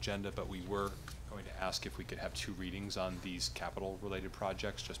on the agenda, but we were going to ask if we could have 2 readings on these capital-related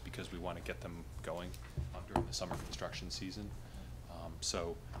projects, just because we want to get them going during the summer construction season.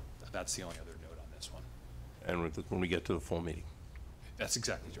 So that's the only other note on this one. And when we get to the full meeting. That's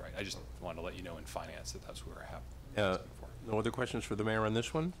exactly right. I just wanted to let you know in finance that that's where we're at. No other questions for the mayor on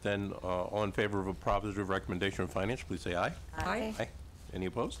this one? Then all in favor of a positive recommendation of finance, please say aye. Aye. Aye. Any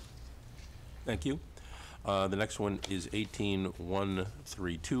opposed? Thank you. The next one is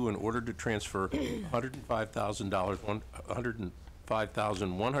 18132. In order to transfer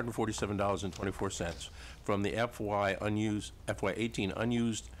 $105,147.24 from the FY18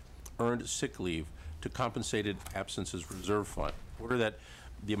 unused earned sick leave to compensated absences reserve fund. Order that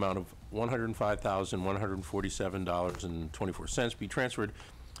the amount of $105,147.24 be transferred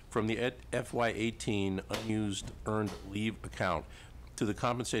from the FY18 unused earned leave account to the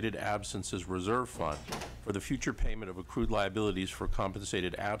compensated absences reserve fund for the future payment of accrued liabilities for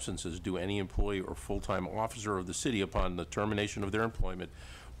compensated absences due any employee or full-time officer of the city upon the termination of their employment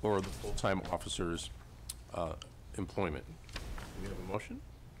or the full-time officer's employment. Do we have a motion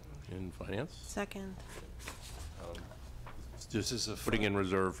in finance? Second. This is a putting in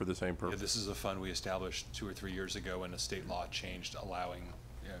reserve for the same purpose. Yeah, this is a fund we established 2 or 3 years ago when a state law changed, allowing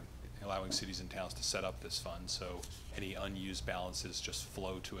cities and towns to set up this fund. So any unused balances just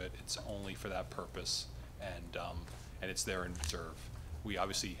flow to it. It's only for that purpose, and it's there in reserve. We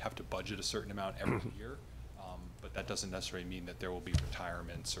obviously have to budget a certain amount every year, but that doesn't necessarily mean that there will be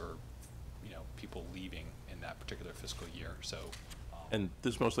retirements or people leaving in that particular fiscal year. So. And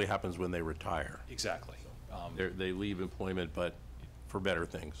this mostly happens when they retire. Exactly. They leave employment, but for better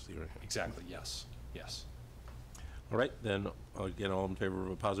things. Exactly, yes, yes. All right, then, again, all in favor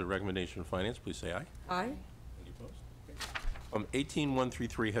of a positive recommendation of finance, please say aye. Aye. Any opposed?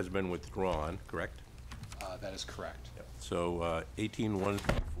 18133 has been withdrawn, correct? That is correct. Yep. So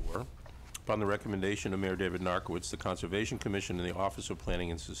 18134, Upon the recommendation of Mayor David Narkowitz, the Conservation Commission and the Office of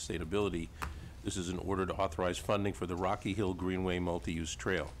Planning and Sustainability, this is an order to authorize funding for the Rocky Hill Greenway Multi-Use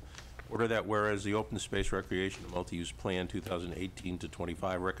Trail. Order that whereas the Open Space Recreation and Multi-Use Plan 2018 to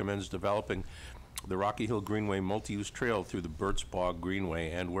 25 recommends developing the Rocky Hill Greenway Multi-Use Trail through the Burt's Bog Greenway,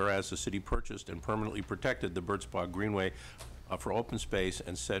 and whereas the city purchased and permanently protected the Burt's Bog Greenway for open space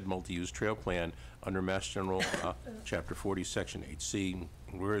and said multi-use trail plan under Mass General Chapter 40, Section 8C,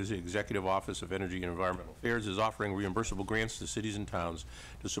 whereas the Executive Office of Energy and Environmental Affairs is offering reimbursable grants to cities and towns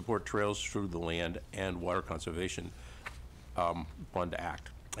to support trails through the Land and Water Conservation Fund Act.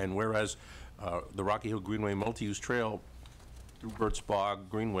 And whereas the Rocky Hill Greenway Multi-Use Trail through Burt's Bog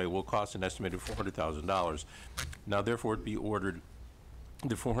Greenway will cost an estimated $400,000. Now therefore it be ordered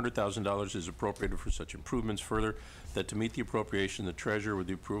the $400,000 is appropriated for such improvements. Further, that to meet the appropriation, the treasurer, with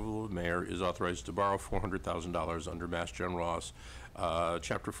the approval of the mayor, is authorized to borrow $400,000 under Mass General Laws,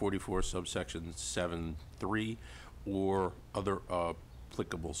 Chapter 44, subsection 7(3), or other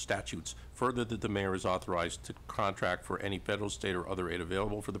applicable statutes. Further, that the mayor is authorized to contract for any federal, state, or other aid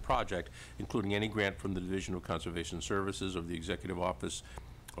available for the project, including any grant from the Division of Conservation Services of the Executive Office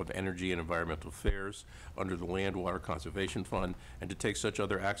of Energy and Environmental Affairs under the Land Water Conservation Fund, and to take such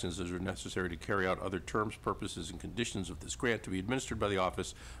other actions as are necessary to carry out other terms, purposes, and conditions of this grant to be administered by the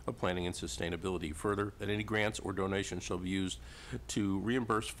Office of Planning and Sustainability. Further, that any grants or donations shall be used to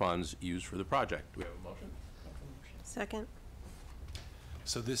reimburse funds used for the project. Do we have a motion? Second.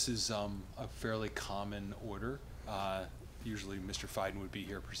 So this is a fairly common order. Usually Mr. Fiden would be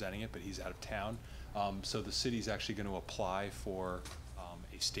here presenting it, but he's out of town. So the city's actually going to apply for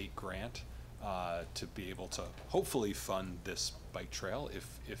a state grant to be able to hopefully fund this bike trail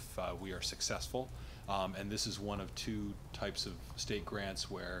if we are successful. And this is one of two types of state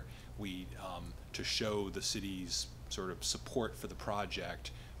grants where we, to show the city's sort of support for the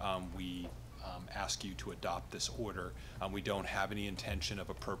project, we ask you to adopt this order. We don't have any intention of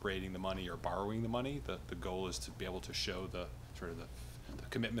appropriating the money or borrowing the money. The goal is to be able to show the sort of the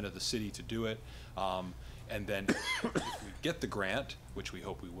commitment of the city to do it. And then if we get the grant, which we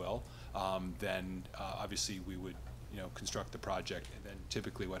hope we will, then obviously we would, construct the project. And then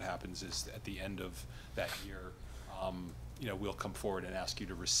typically what happens is at the end of that year, we'll come forward and ask you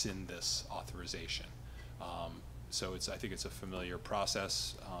to rescind this authorization. So I think it's a familiar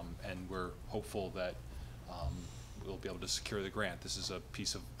process, and we're hopeful that we'll be able to secure the grant. This is a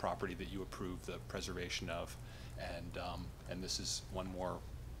piece of property that you approved the preservation of, and this is one more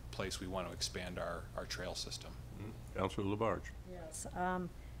place we want to expand our trail system. Councilor Labarge. Yes,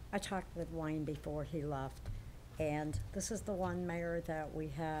 I talked with Wayne before he left, and this is the one, Mayor, that we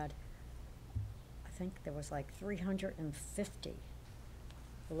had, I think there was like 350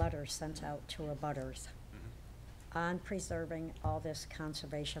 letters sent out to abutters on preserving all this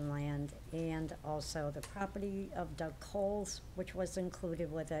conservation land, and also the property of Doug Coles, which was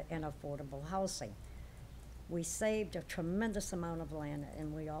included with it, and affordable housing. We saved a tremendous amount of land,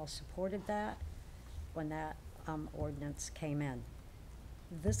 and we all supported that when that ordinance came in.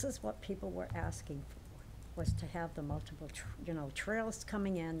 This is what people were asking for, was to have the multiple, trails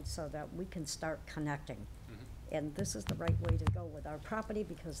coming in so that we can start connecting. And this is the right way to go with our property,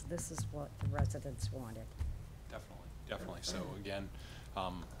 because this is what the residents wanted. Definitely. So again,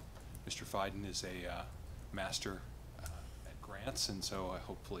 Mr. Fiden is a master at grants, and so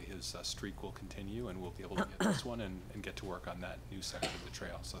hopefully his streak will continue, and we'll be able to get this one and get to work on that new section of the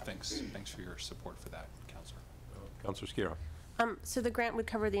trail. So thanks for your support for that, Councilor. Councilor Sciarra. So the grant would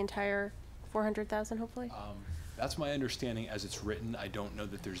cover the entire 400,000, hopefully? That's my understanding as it's written. I don't know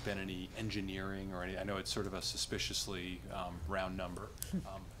that there's been any engineering or any. I know it's sort of a suspiciously round number,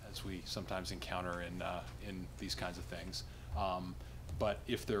 as we sometimes encounter in these kinds of things. But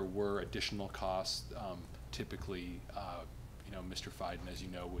if there were additional costs, typically, Mr. Fiden, as you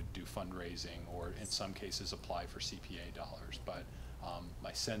know, would do fundraising or in some cases apply for CPA dollars. But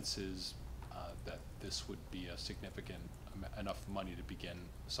my sense is that this would be a significant enough money to begin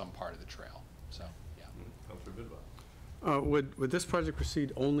some part of the trail. So, yeah. Councilor Bidwell. Would this project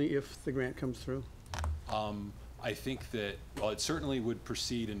proceed only if the grant comes through? I think that, well, it certainly would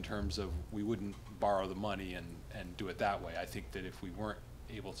proceed in terms of we wouldn't borrow the money and do it that way. I think that if we weren't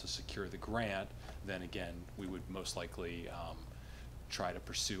able to secure the grant, then again, we would most likely try to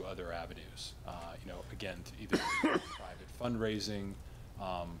pursue other avenues. Again, either private fundraising,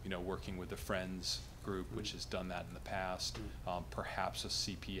 working with the Friends group, which has done that in the past, perhaps a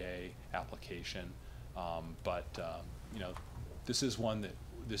CPA application. But this is one that,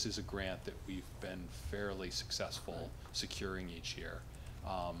 this is a grant that we've been fairly successful securing each year.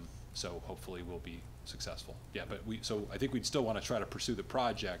 So hopefully we'll be successful. Yeah, but so I think we'd still want to try to pursue the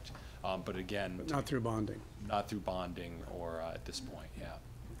project, But again. But not through bonding. Not through bonding or at this point, yeah.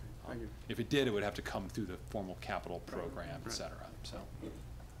 Thank you. If it did, it would have to come through the formal capital program, et cetera, so.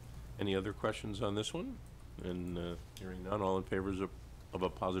 Any other questions on this one? And hearing none, all in favor of a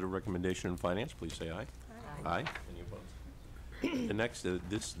positive recommendation in finance, please say aye. Aye. Any opposed? The next,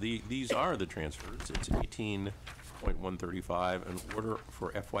 these are the transfers. It's 18.135, an order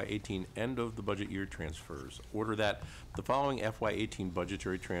for FY18 end of the budget year transfers. Order that the following FY18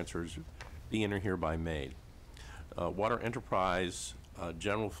 budgetary transfers be and are hereby made. Water Enterprise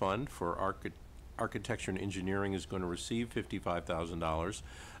General Fund for Architecture and Engineering is going to receive $55,000.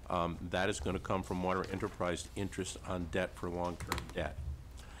 That is going to come from Water Enterprise interest on debt for long-term debt.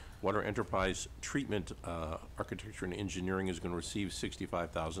 Water Enterprise Treatment Architecture and Engineering is going to receive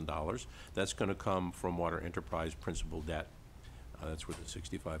 $65,000. That's going to come from Water Enterprise principal debt. That's where the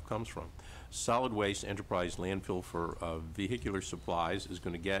 65 comes from. Solid Waste Enterprise Landfill for Vehicular Supplies is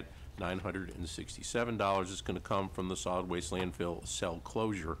going to get $967. It's going to come from the Solid Waste Landfill cell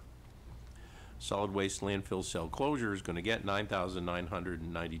closure. Solid Waste Landfill cell closure is going to get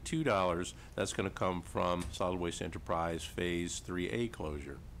 $9,992. That's going to come from Solid Waste Enterprise Phase 3A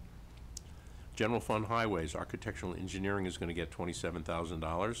closure. General Fund Highways, Architectural Engineering is going to get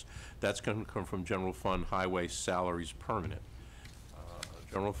 $27,000. That's going to come from General Fund Highway Salaries Permanent.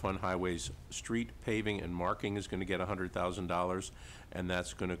 General Fund Highways Street Paving and Marking is going to get $100,000, and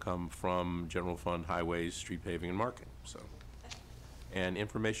that's going to come from General Fund Highways Street Paving and Marking. So, and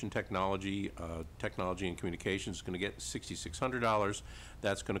Information Technology, Technology and Communications is going to get $6,600.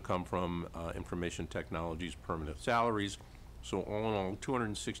 That's going to come from Information Technology's permanent salaries. So all in all,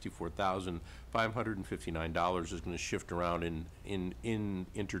 $264,559 is going to shift around in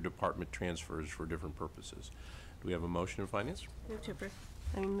interdepartment transfers for different purposes. Do we have a motion in finance? Move to approve.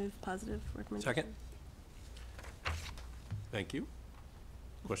 Move positive recommendation. Second. Thank you.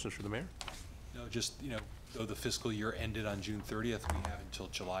 Questions for the mayor? No, just, though the fiscal year ended on June 30th, we have until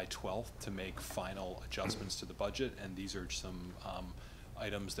July 12th to make final adjustments to the budget, and these are some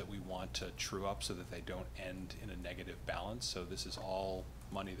items that we want to true up so that they don't end in a negative balance. So this is all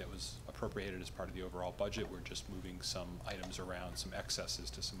money that was appropriated as part of the overall budget. We're just moving some items around, some excesses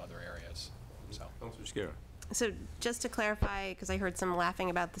to some other areas. So. Councilor Scarra. So just to clarify, because I heard some laughing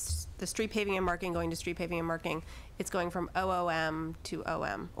about the street paving and marking going to street paving and marking, it's going from OOM to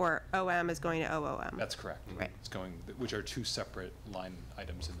OM, or OM is going to OOM. That's correct. Right. It's going, which are two separate line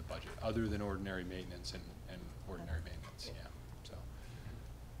items in the budget, other than ordinary maintenance and ordinary maintenance, yeah. So,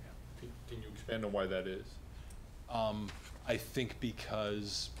 yeah. Can you expand on why that is? I think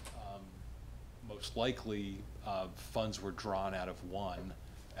because most likely funds were drawn out of one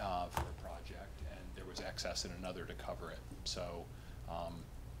for a project, and there was excess in another to cover it. So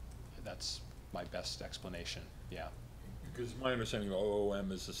that's my best explanation, yeah. Because my understanding of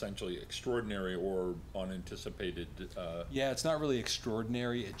OOM is essentially extraordinary or unanticipated. Yeah, it's not really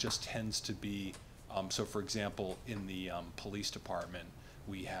extraordinary. It just tends to be, so for example, in the police department,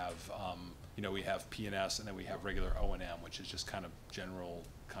 we have, we have P&S, and then we have regular O&M, which is just kind of general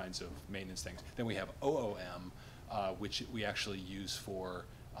kinds of maintenance things. Then we have OOM, which we actually use for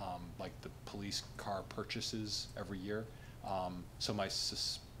like the police car purchases every year. So I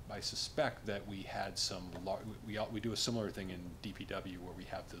suspect that we had some, we do a similar thing in DPW where we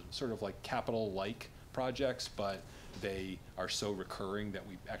have the sort of like capital-like projects, but they are so recurring that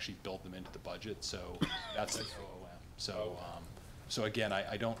we actually build them into the budget. So that's the OOM. So, so again,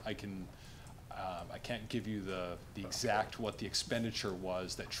 I can't give you the exact what the expenditure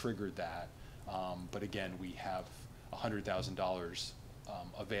was that triggered that. But again, we have $100,000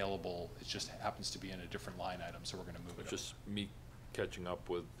 available. It just happens to be in a different line item, so we're going to move it. Just me catching up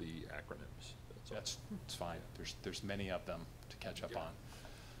with the acronyms. It's fine. There's many of them to catch up on.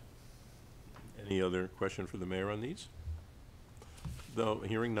 Any other question for the mayor on these? Though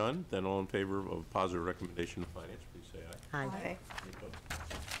hearing none, then all in favor of positive recommendation of finance, please say aye. Aye.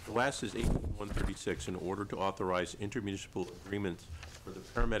 The last is 136, in order to authorize intermunicipal agreements for the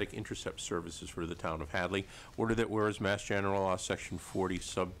paramedic intercept services for the town of Hadley. Order that whereas Mass General Law Section 40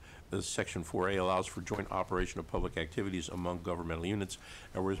 Section 4A allows for joint operation of public activities among governmental units,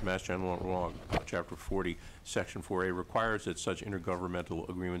 and whereas Mass General Law Chapter 40 Section 4A requires that such intergovernmental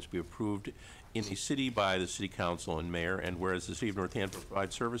agreements be approved in a city by the city council and mayor, and whereas the city of Northampton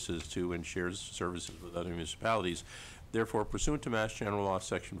provides services to and shares services with other municipalities, therefore pursuant to Mass General Law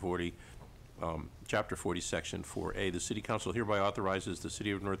Section 40 Chapter 40, Section 4A, the City Council hereby authorizes the City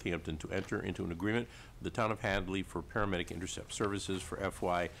of Northampton to enter into an agreement with the Town of Hadley for paramedic intercept services for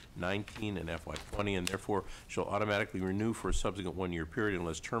FY19 and FY20, and therefore shall automatically renew for a subsequent one-year period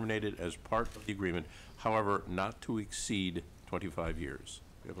unless terminated as part of the agreement, however, not to exceed 25 years.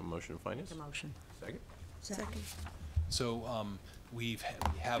 We have a motion of finance. The motion. Second. Second. So we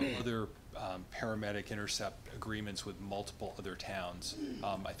have other paramedic intercept agreements with multiple other towns.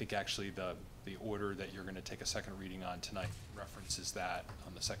 I think actually the order that you're going to take a second reading on tonight references that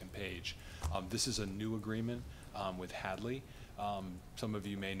on the second page. This is a new agreement with Hadley. Some of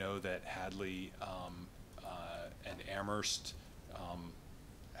you may know that Hadley and Amherst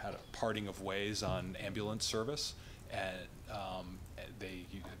had a parting of ways on ambulance service, and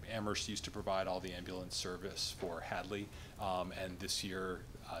Amherst used to provide all the ambulance service for Hadley, and this year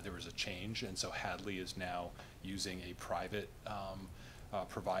there was a change, and so Hadley is now using a private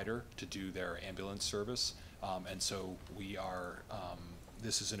provider to do their ambulance service, and so we are,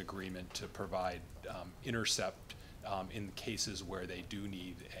 this is an agreement to provide intercept in cases where they do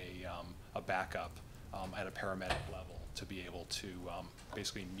need a backup at a paramedic level to be able to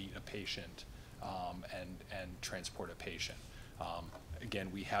basically meet a patient and transport a patient.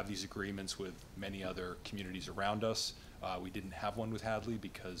 Again, we have these agreements with many other communities around us. We didn't have one with Hadley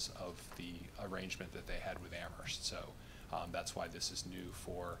because of the arrangement that they had with Amherst. So that's why this is new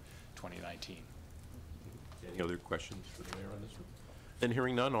for 2019. Any other questions for the mayor on this one? Then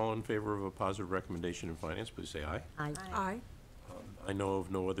hearing none, all in favor of a positive recommendation in finance, please say aye. Aye. Aye. I know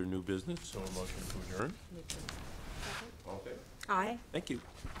of no other new business, so a motion to adjourn. All in favor? Aye. Thank you.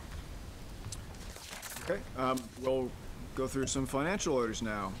 Okay, we'll go through some financial orders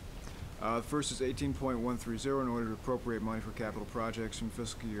now. First is 18.130, in order to appropriate money for capital projects from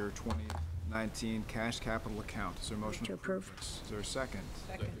fiscal year 2019 cash capital account. Is there a motion To approve. Is there a second?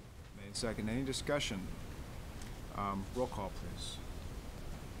 Second. Made second. Any discussion? Roll call, please.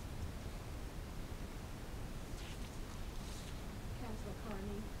 Councilor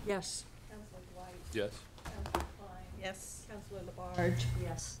Carney, Yes. Councilor Dwight, Yes. Councilor Klein. Yes. Councilor Labarge,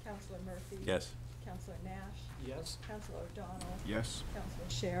 Yes. Councilor Murphy. Yes. Councilor Nash, Yes. Councilor O'Donnell, Yes. Councilor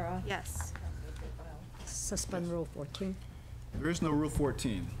Shara. Yes. Councilor Bidwell. Suspend Rule 14. There is no Rule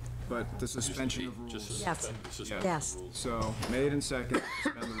 14, but the suspension of rules. Just Yes. suspend the suspension Yes. of rules. So, made and second,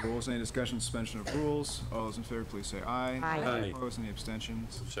 suspend the rules. Any discussion, suspension of rules? All those in favor, please say aye. Aye. Aye. Opposed, any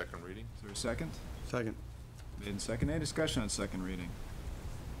abstentions? Second reading? Is there a second? Second. Made and second. Any discussion on second reading?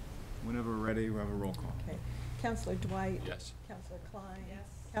 Whenever we're ready, we'll have a roll call. Okay. Councilor Dwight. Yes. Councilor Klein. Yes.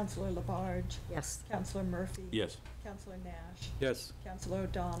 Councilor Labarge. Yes. Councilor Murphy. Yes. Councilor Nash. Yes. Councilor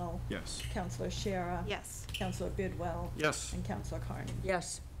O'Donnell. Yes. Councilor Shara. Yes. Councilor Bidwell. Yes. And Councilor Carney.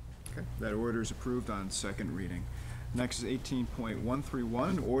 Yes. Okay, that order is approved on second reading. Next is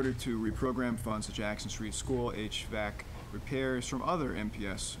 18.131, order to reprogram funds to Jackson Street School HVAC repairs from other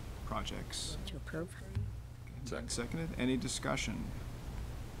MPS projects. To approve. Second. Seconded. Any discussion?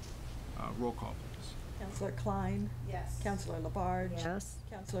 Roll call, please. Councilor Klein. Yes. Councilor Labarge. Yes.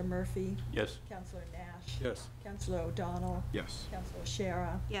 Councilor Murphy. Yes. Councilor Nash. Yes. Councilor O'Donnell. Yes. Councilor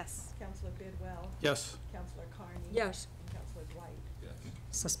Shara. Yes. Councilor Bidwell. Yes. Councilor Carney. Yes. And Councilor Dwight. Yes.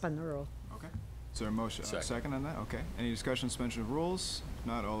 Suspend the rule. Okay. Is there a motion? Second. Second on that? Okay. Any discussion, suspension of rules? If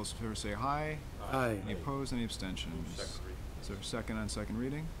not, all those in favor say aye. Aye. Any opposed, any abstentions? Second reading. Is there a second on second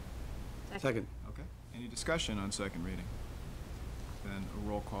reading? Second. Okay. Any discussion on second reading? Then a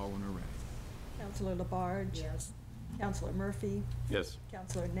roll call when we're ready. Councilor Labarge. Yes. Councilor Murphy. Yes.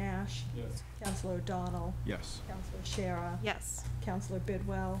 Councilor Nash. Yes. Councilor O'Donnell. Yes. Councilor Shara. Yes. Councilor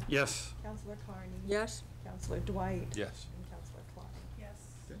Bidwell. Yes. Councilor Carney. Yes. Councilor Dwight. Yes. And Councilor Klein. Yes.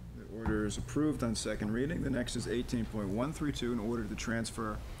 Okay, the order is approved on second reading. The next is 18.132, in order to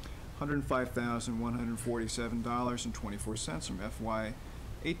transfer $105,147.24 from FY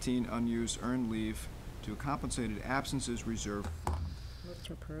 18 unused earned leave to compensated absences reserve fund. Move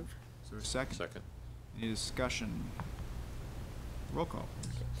to approve. Is there a second? Second. Any discussion? Roll call,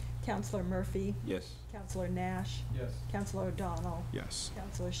 please. Councilor Murphy. Yes. Councilor Nash. Yes. Councilor O'Donnell. Yes.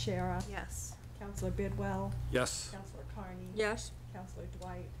 Councilor Shara. Yes. Councilor Bidwell. Yes. Councilor Carney. Yes. Councilor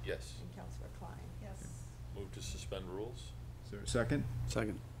Dwight. Yes. And Councilor Klein. Yes. Move to suspend rules? Is there a second?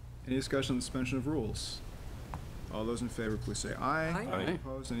 Second. Any discussion on the suspension of rules? All those in favor, please say aye. Aye. Aye. Any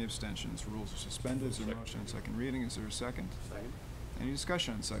opposed, any abstentions? Rules are suspended. Is there a motion on second reading? Is there a second? Second. Any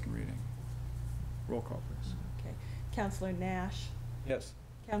discussion on second reading? Roll call, please. Okay. Councilor Nash. Yes.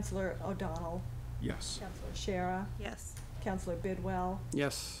 Councilor O'Donnell. Yes. Councilor Shara. Yes. Councilor Bidwell.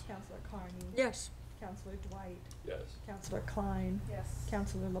 Yes. Councilor Carney. Yes. Councilor Dwight. Yes. Councilor Klein. Yes.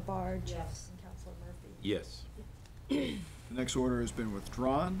 Councilor Labarge. Yes. And Councilor Murphy. Yes. The next order has been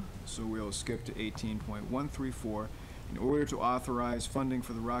withdrawn, so we'll skip to 18.134, in order to authorize funding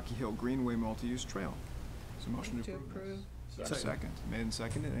for the Rocky Hill Greenway multi-use trail. Is there a motion to approve? Is there a second? Made and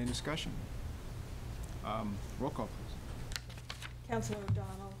seconded. Any discussion? Roll call, please. Councilor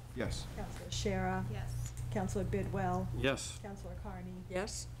O'Donnell. Yes. Councilor Shara. Yes. Counselor Bidwell. Yes. Counselor Carney.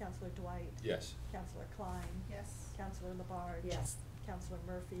 Yes. Counselor Dwight. Yes. Counselor Klein. Yes. Counselor Labarge. Yes. Counselor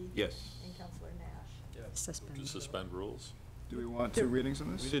Murphy. Yes. And Counselor Nash. Suspend. To suspend rules. Do we want two readings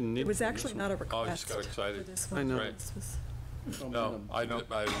on this? We didn't need. It was to do actually this not a one. Oh, I just request got for excited. this I one. know. Right. This was- No, I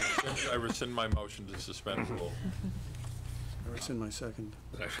rescind my motion to suspend rule. I rescind my second.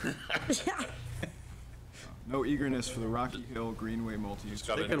 No eagerness for the Rocky Hill Greenway multi-use.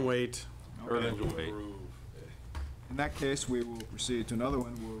 Got They it. can wait. Okay. Wait. In that case, we will proceed to another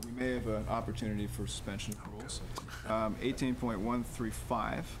one where we may have an opportunity for suspension of rules.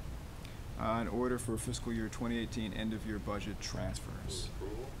 18.135, in order for fiscal year 2018 end-of-year budget transfers.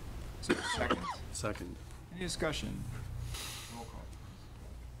 Is there a second? Second. Any discussion? Roll call.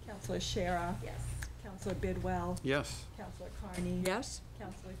 Counselor Shara. Yes. Counselor Bidwell. Yes. Counselor Carney. Yes.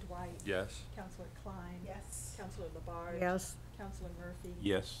 Counselor Dwight. Yes. Counselor Klein. Yes. Counselor Labarge. Yes. Counselor Murphy.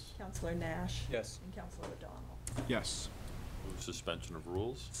 Yes. Counselor Nash. Yes. And Counselor O'Donnell. Yes. Move suspension of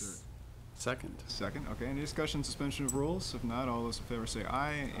rules. Second. Second, okay. Any discussion, suspension of rules? If not, all those in favor say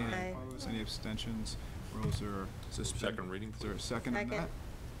aye. Any Aye. opposed? Any abstentions? Rules are suspended. Second reading, Is there a second on that?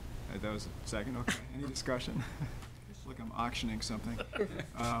 Second. That was a second, okay. Any discussion? It's like I'm auctioning something.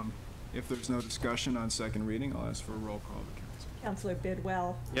 If there's no discussion on second reading, I'll ask for a roll call of the council. Counselor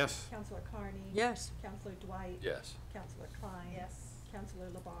Bidwell. Yes. Counselor Carney. Yes. Counselor Dwight. Yes. Counselor Klein. Yes. Counselor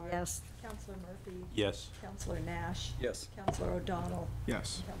Labarge. Yes. Counselor Murphy. Yes. Counselor Nash. Yes. Counselor O'Donnell.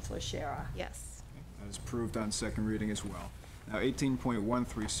 Yes. And Counselor Shara. Yes. That is approved on second reading as well. Now,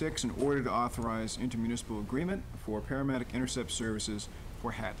 18.136, in order to authorize intermunicipal agreement for paramedic intercept services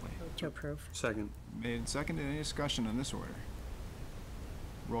for Hadley. Move to approve. Second. Made and seconded. Any discussion on this order?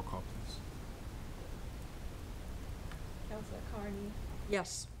 Roll call, please. Counselor Carney.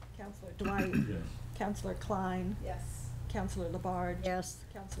 Yes. Counselor Dwight. Yes. Counselor Klein. Yes. Counselor Labarge. Yes.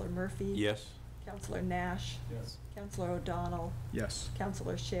 Counselor Murphy. Yes. Counselor Nash. Yes. Counselor O'Donnell. Yes.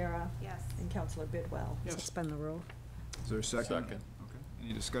 Counselor Shara. Yes. And Counselor Bidwell. Suspend the rule. Is there a second? Second. Okay.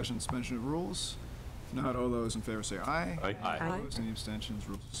 Any discussion, suspension of rules? If not, all those in favor say aye. Aye. Aye. Aye. Opposed? Any abstentions?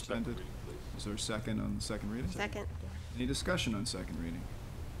 Rules Second suspended. reading, please. Is there a second on the second reading? Second. Any discussion on second reading?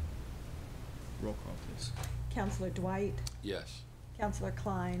 Roll call, please. Counselor Dwight. Yes. Counselor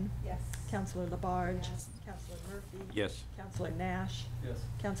Klein. Yes. Counselor Labarge. Yes. Counselor Murphy. Yes. Counselor Nash. Yes.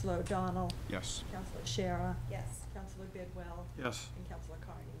 Counselor O'Donnell. Yes. Counselor Shara. Yes. Counselor Bidwell. Yes. And Counselor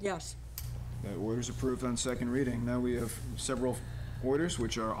Carney. Yes. That order is approved on second reading. Now we have several orders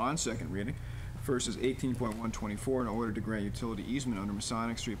which are on second reading. First is 18.124, in order to grant utility easement under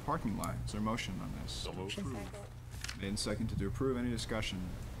Masonic Street parking lot. Is there a motion on this? So moved. Made and seconded to approve. Any discussion?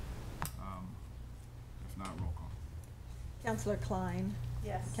 If not, roll call. Counselor Klein.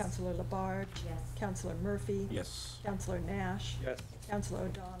 Yes. Counselor Labarge. Yes. Counselor Murphy. Yes. Counselor Nash. Yes. Counselor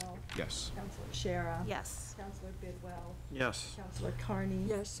O'Donnell. Yes. Counselor Shara. Yes. Counselor Bidwell. Yes. Counselor Carney.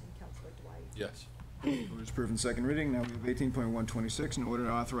 Yes. And Counselor Dwight. Yes. Order is approved in second reading. Now we have 18.126, in order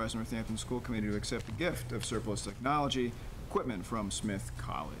to authorize Northampton School Committee to accept a gift of surplus technology equipment from Smith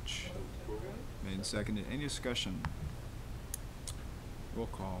College. Made and seconded. Any discussion? Roll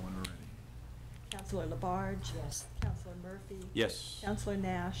call when we're ready. Counselor Labarge. Yes. Counselor Murphy. Yes. Counselor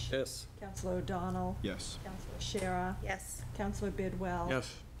Nash. Yes. Counselor O'Donnell. Yes. Counselor Shara. Yes. Counselor Bidwell.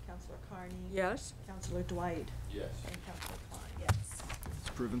 Yes. Counselor Carney. Yes. Counselor Dwight. Yes. And Counselor Klein. Yes. It's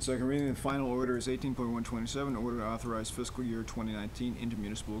approved in second reading. The final order is 18.127, in order to authorize fiscal year 2019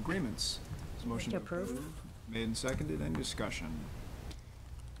 intermunicipal agreements. Is a motion to Approve. approve? Made and seconded. Any discussion?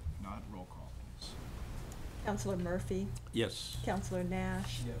 If not, roll call, please. Counselor Murphy. Yes. Counselor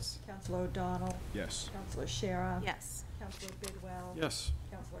Nash. Yes. Counselor O'Donnell. Yes. Counselor Shara. Yes. Counselor Bidwell. Yes.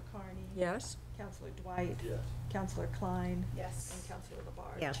 Counselor Carney. Yes. Counselor Dwight. Yes. Counselor Klein. Yes. And Counselor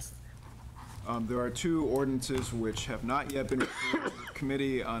Labarge. Yes. There are two ordinances which have not yet been referred to the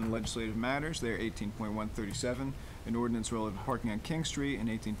Committee on Legislative Matters. They're 18.137, an ordinance relative to parking on King Street, and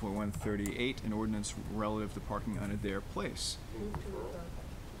 18.138, an ordinance relative to parking on Adair Place.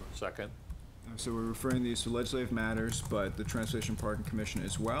 Second. So we're referring these to legislative matters, but the Transportation Parking Commission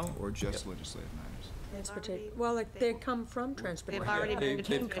as well, or just legislative matters? Transportation, well, like, they come from transportation. They've already been to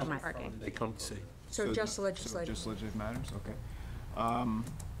They've transportation come- parking. They come to see. So just So legislative. just legislative matters, okay.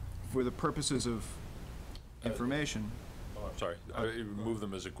 For the purposes of information, Oh, I'm sorry. I moved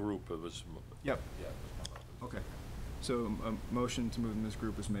them as a group. It was. Yep. Yeah. Okay. So a motion to move in this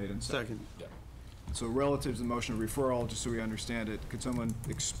group was made and seconded. Second. Yeah. So relative to the motion of referral, just so we understand it, could someone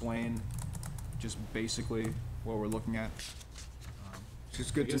explain just basically what we're looking at? It's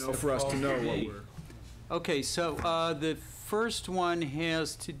just good to know for us to know what we're. Okay, so the first one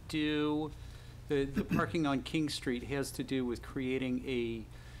has to do, the parking on King Street has to do with creating a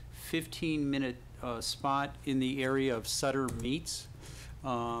 15-minute spot in the area of Sutter Meats,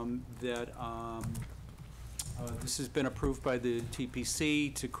 this has been approved by the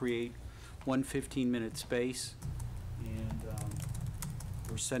TPC to create one 15-minute space, and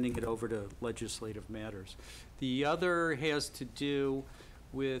we're sending it over to Legislative Matters. The other has to do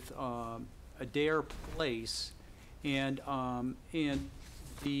with Adair Place, and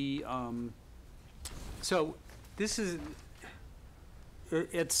so this is,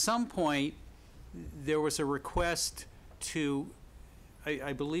 at some point, there was a request to,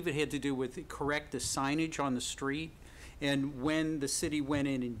 I believe it had to do with correct the signage on the street, and when the city went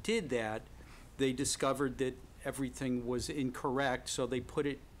in and did that, they discovered that everything was incorrect, so they put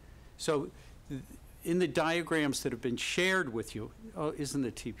it, so in the diagrams that have been shared with you, isn't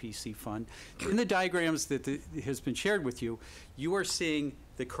the TPC fun? In the diagrams that has been shared with you, you are seeing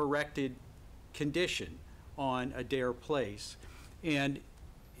the corrected condition on Adair Place. And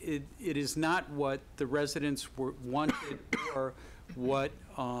it is not what the residents wanted or what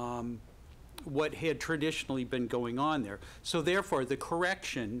had traditionally been going on there. So therefore, the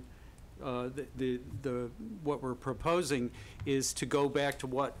correction, what we're proposing is to go back to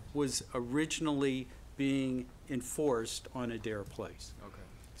what was originally being enforced on Adair Place. Okay.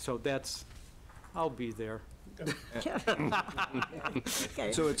 So that's, I'll be there.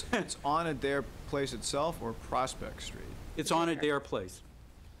 So it's on Adair Place itself or Prospect Street? It's on Adair Place.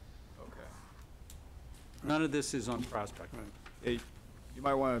 Okay. None of this is on Prospect. You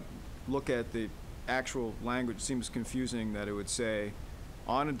might want to look at the actual language. It seems confusing that it would say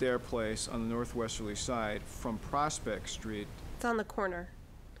on Adair Place on the northwesterly side from Prospect Street It's on the corner.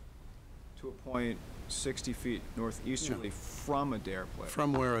 to a point 60 feet northeasterly from Adair Place.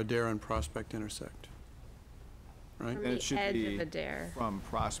 From where Adair and Prospect intersect, right? From And the it should edge be of Adair. from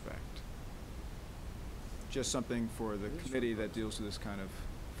Prospect. Just something for the committee that deals with this kind of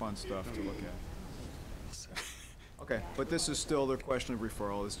fun stuff to look at. Okay, but this is still the question of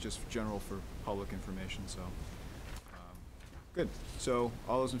referral. It's just general for public information, so. Good. So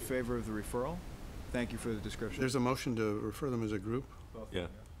all those in favor of the referral? Thank you for the description. There's a motion to refer them as a group? Yeah.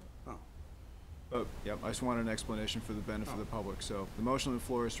 Oh, yep, I just wanted an explanation for the benefit of the public. So the motion on the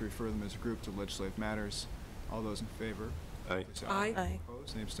floor is to refer them as a group to Legislative Matters. All those in favor? Aye. please say Aye. Aye.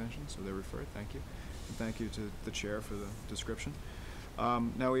 Opposed, any abstentions? So they're referred, thank you. And thank you to the chair for the description.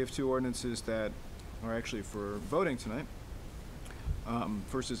 Now we have two ordinances that are actually for voting tonight.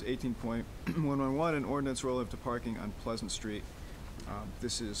 First is 18.111, an ordinance relative to parking on Pleasant Street.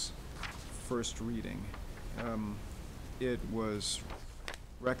 This is first reading. It was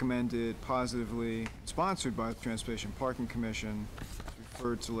recommended positively, sponsored by the Transportation Parking Commission,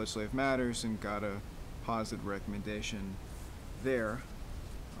 referred to Legislative Matters, and got a positive recommendation there.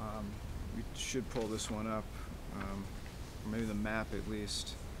 We should pull this one up, or maybe the map at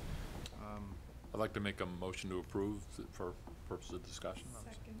least. I'd like to make a motion to approve for purpose of discussion.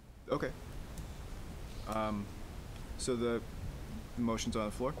 Okay. So the motion's on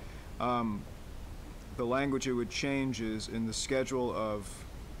the floor. The language it would change is in the schedule of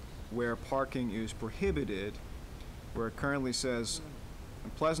where parking is prohibited, where it currently says on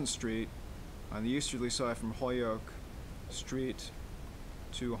Pleasant Street, on the easterly side from Holyoke Street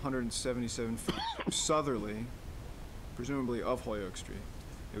to 177 feet southerly, presumably of Holyoke Street.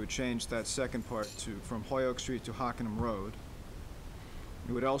 It would change that second part to from Holyoke Street to Hockenham Road.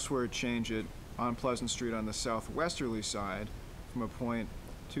 It would elsewhere change it on Pleasant Street on the southwesterly side from a point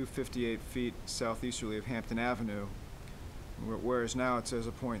 258 feet southeasterly of Hampton Avenue, whereas now it says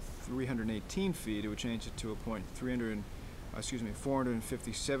a point 318 feet. It would change it to a point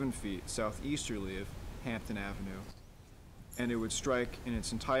 457 feet southeasterly of Hampton Avenue, and it would strike in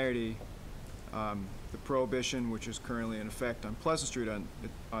its entirety the prohibition which is currently in effect on Pleasant Street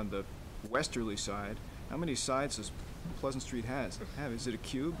on the westerly side. How many sides does Pleasant Street have? Is it a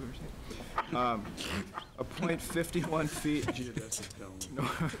cube or something? A point 51 feet. No.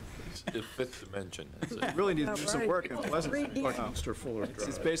 The fifth dimension. You really need to do some work on Pleasant Street. Mr. Fuller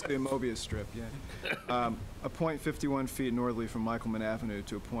It's basically a Mobius strip, yeah. A point 51 feet northerly from Michaelman Avenue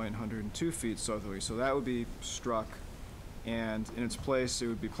to a point 102 feet southerly. So that would be struck, and in its place, it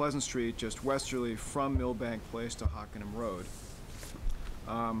would be Pleasant Street just westerly from Millbank Place to Hockenham Road.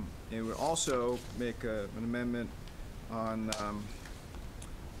 It would also make an amendment on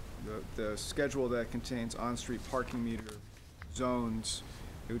the schedule that contains on-street parking meter zones.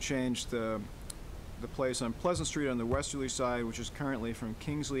 It would change the place on Pleasant Street on the westerly side, which is currently from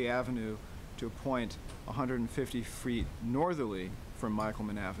Kingsley Avenue to a point 150 feet northerly from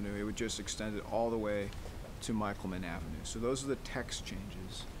Michaelman Avenue. It would just extend it all the way to Michaelman Avenue. So those are the text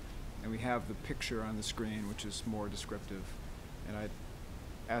changes. And we have the picture on the screen, which is more descriptive. And I'd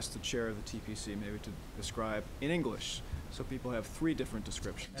ask the chair of the TPC maybe to describe in English, so people have 3 different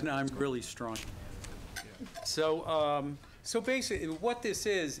descriptions. And I'm really strong. So, so basically, what this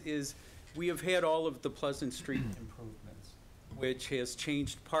is we have had all of the Pleasant Street improvements, which has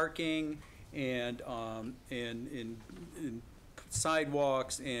changed parking and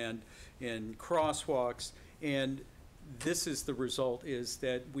sidewalks and crosswalks, and this is the result, is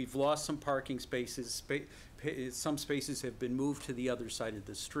that we've lost some parking spaces. Some spaces have been moved to the other side of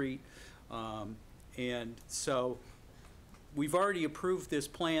the street. And so we've already approved this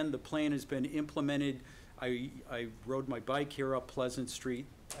plan. The plan has been implemented. I rode my bike here up Pleasant Street.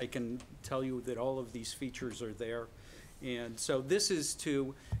 I can tell you that all of these features are there. And so this is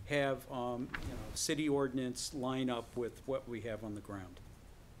to have city ordinance line up with what we have on the ground.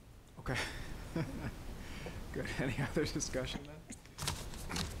 Okay. Good. Any other discussion then?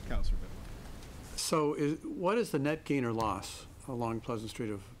 Councilor Bidwell. So what is the net gain or loss along Pleasant Street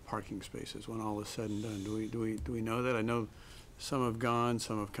of parking spaces when all is said and done? Do we know that? I know some have gone,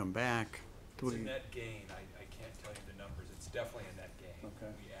 some have come back. It's a net gain. I can't tell you the numbers. It's definitely a net gain.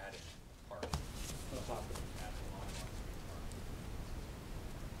 Okay. We added parking. On top of it, added a lot of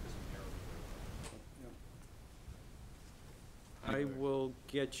parking. I will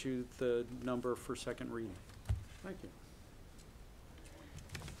get you the number for second reading. Thank you.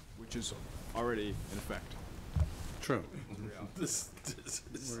 Which is already in effect. True.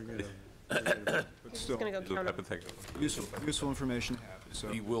 We're gonna, but still, Gonna go count 'em. useful information to have. So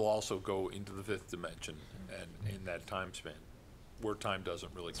We will also go into the 5th dimension and in that time span, where time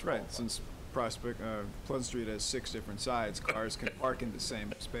doesn't really that's qualify. right. Since Pleasant Street has 6 different sides, cars can park in the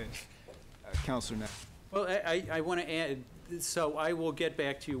same space. Councilor Knapp. Well, I want to add, so I will get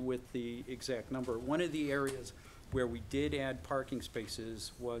back to you with the exact number. One of the areas where we did add parking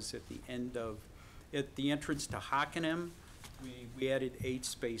spaces was at the entrance to Hockenham. We added 8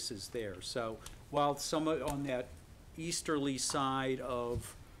 spaces there. So while some on that easterly side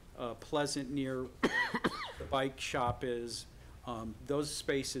of Pleasant near the bike shop is, those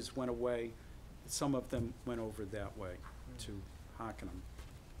spaces went away. Some of them went over that way to Hockenham.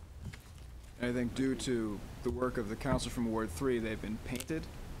 And I think due to the work of the council from Ward 3, they've been painted,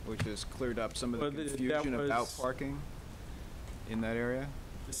 which has cleared up some of the confusion about parking in that area.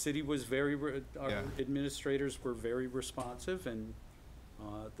 The city was our administrators were very responsive, and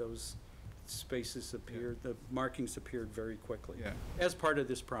those spaces appeared, the markings appeared very quickly. Yeah. As part of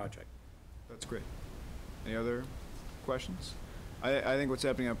this project. That's great. Any other questions? I think what's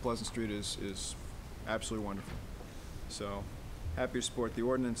happening on Pleasant Street is absolutely wonderful. So, happy to support the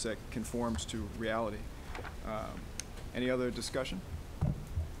ordinance that conforms to reality. Any other discussion?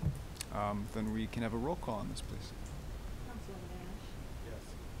 Then we can have a roll call on this, please. Councilor Nash? Yes.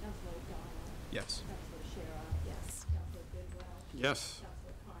 Councilor O'Donnell? Yes. Councilor Shara? Yes. Councilor Bidwell? Yes.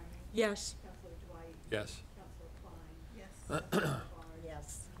 Councilor Carney? Yes. Councilor Dwight? Yes. Councilor Klein? Yes. Councilor Barr? Yes.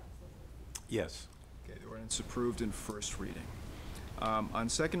 Councilor Murphy? Yes. Okay, the ordinance approved in first reading. On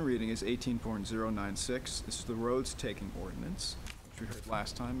second reading is 18.096. This is the roads taking ordinance, which we heard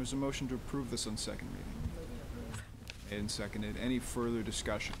last time. There's a motion to approve this on second reading. Made and seconded. Any further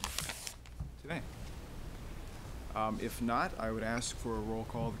discussion today? If not, I would ask for a roll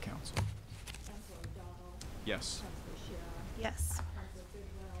call of the council. Councilor O'Donnell? Yes. Councilor Shara? Yes. Councilor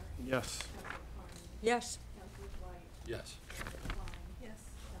Bidwell? Yes. Councilor Carney? Yes. Councilor Dwight? Yes. Councilor Klein? Yes.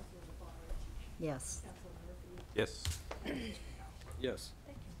 Councilor LaBarge? Yes. Councilor Murphy? Yes. Yes.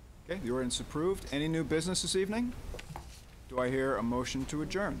 Okay, the ordinance approved. Any new business this evening? Do I hear a motion to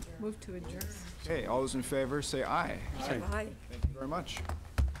adjourn? Move to adjourn. Okay, all those in favor say aye. Aye. Thank you very much.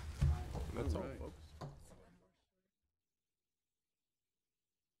 That's all, Right. folks.